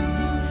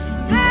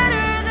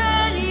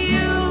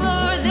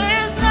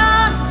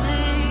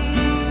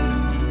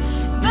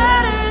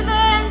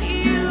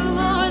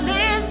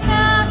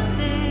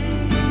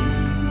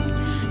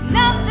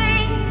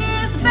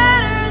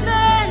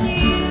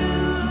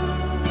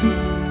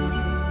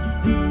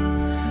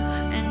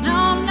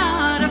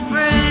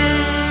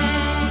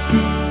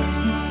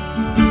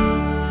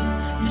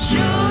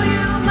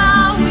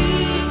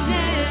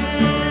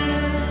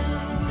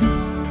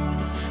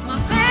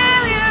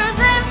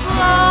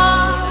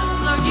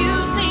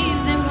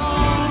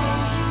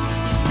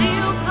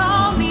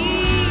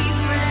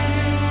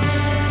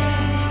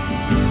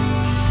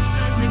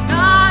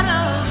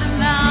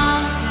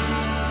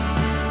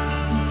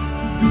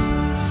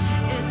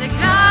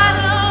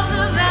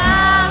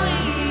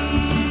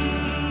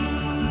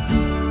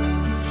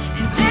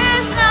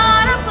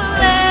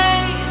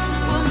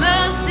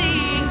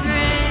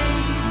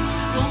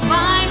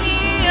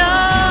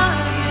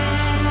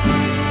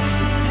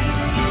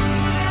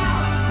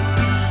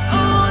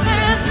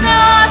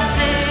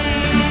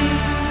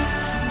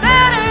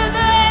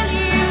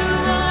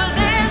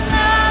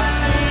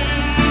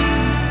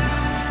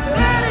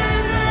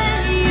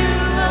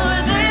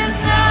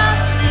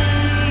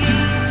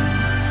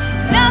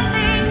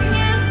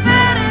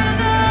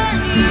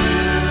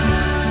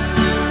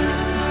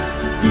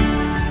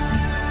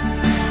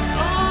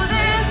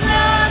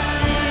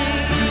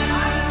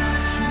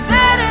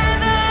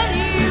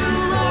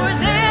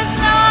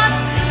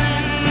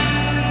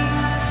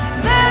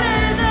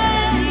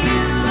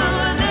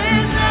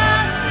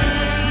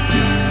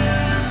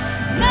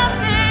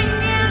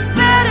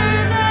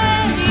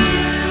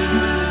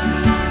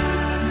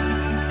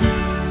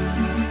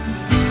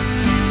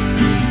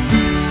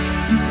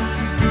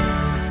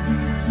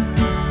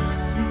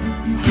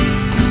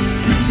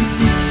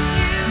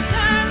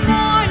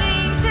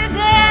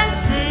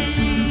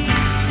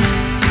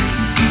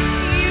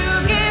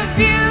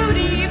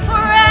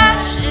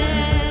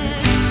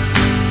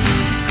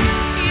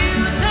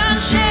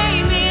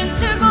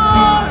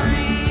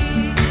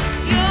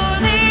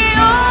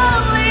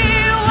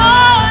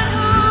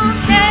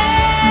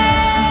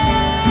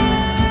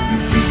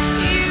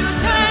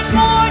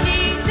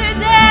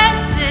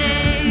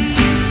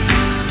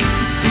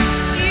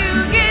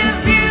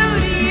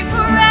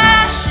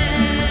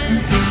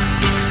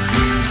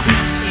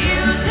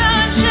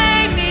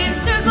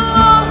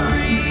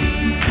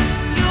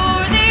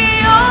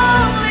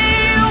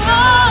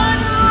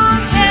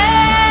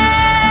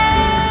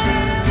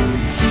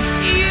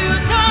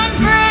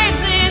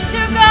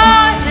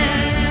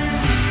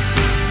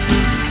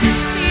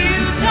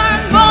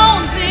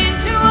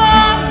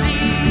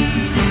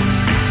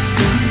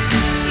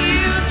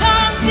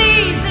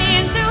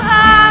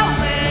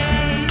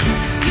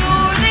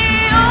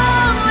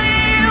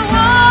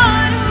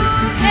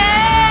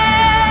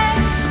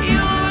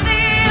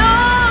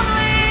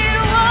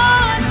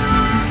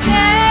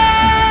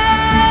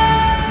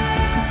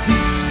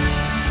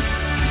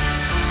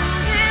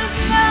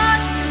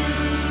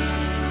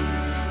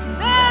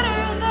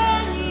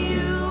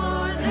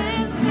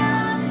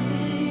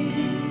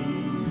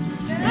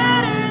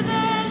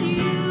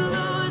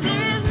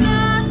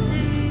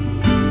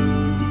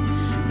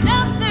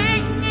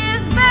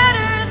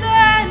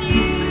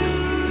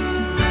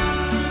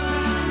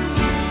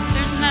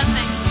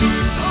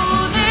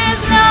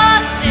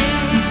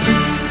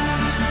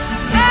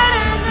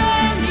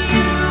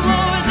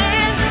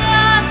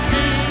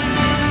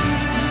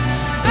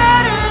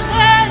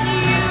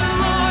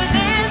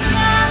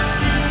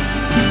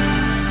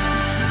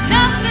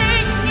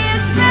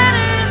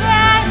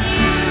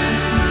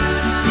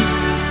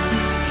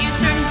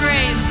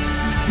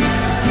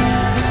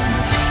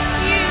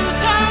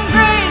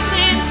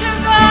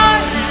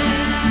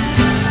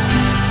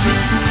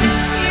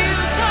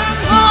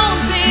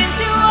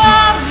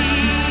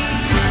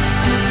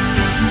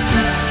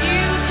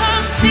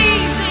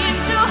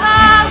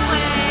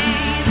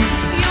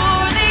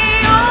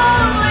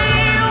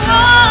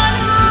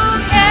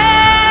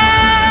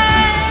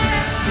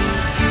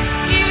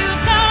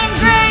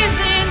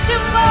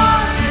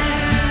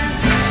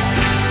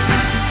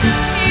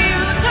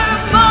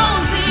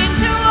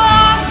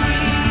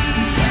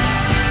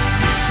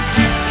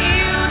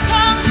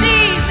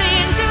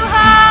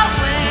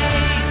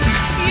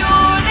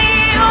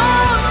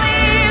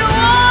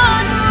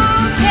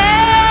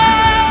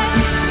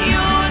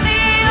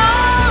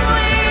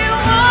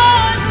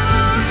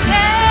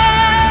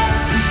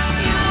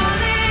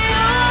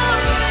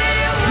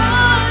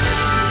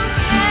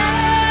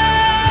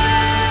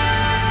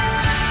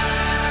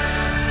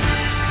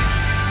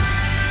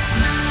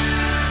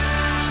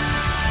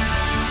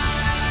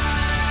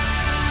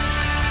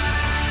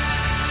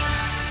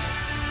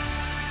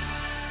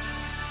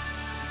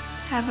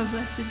Have a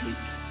blessed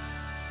week.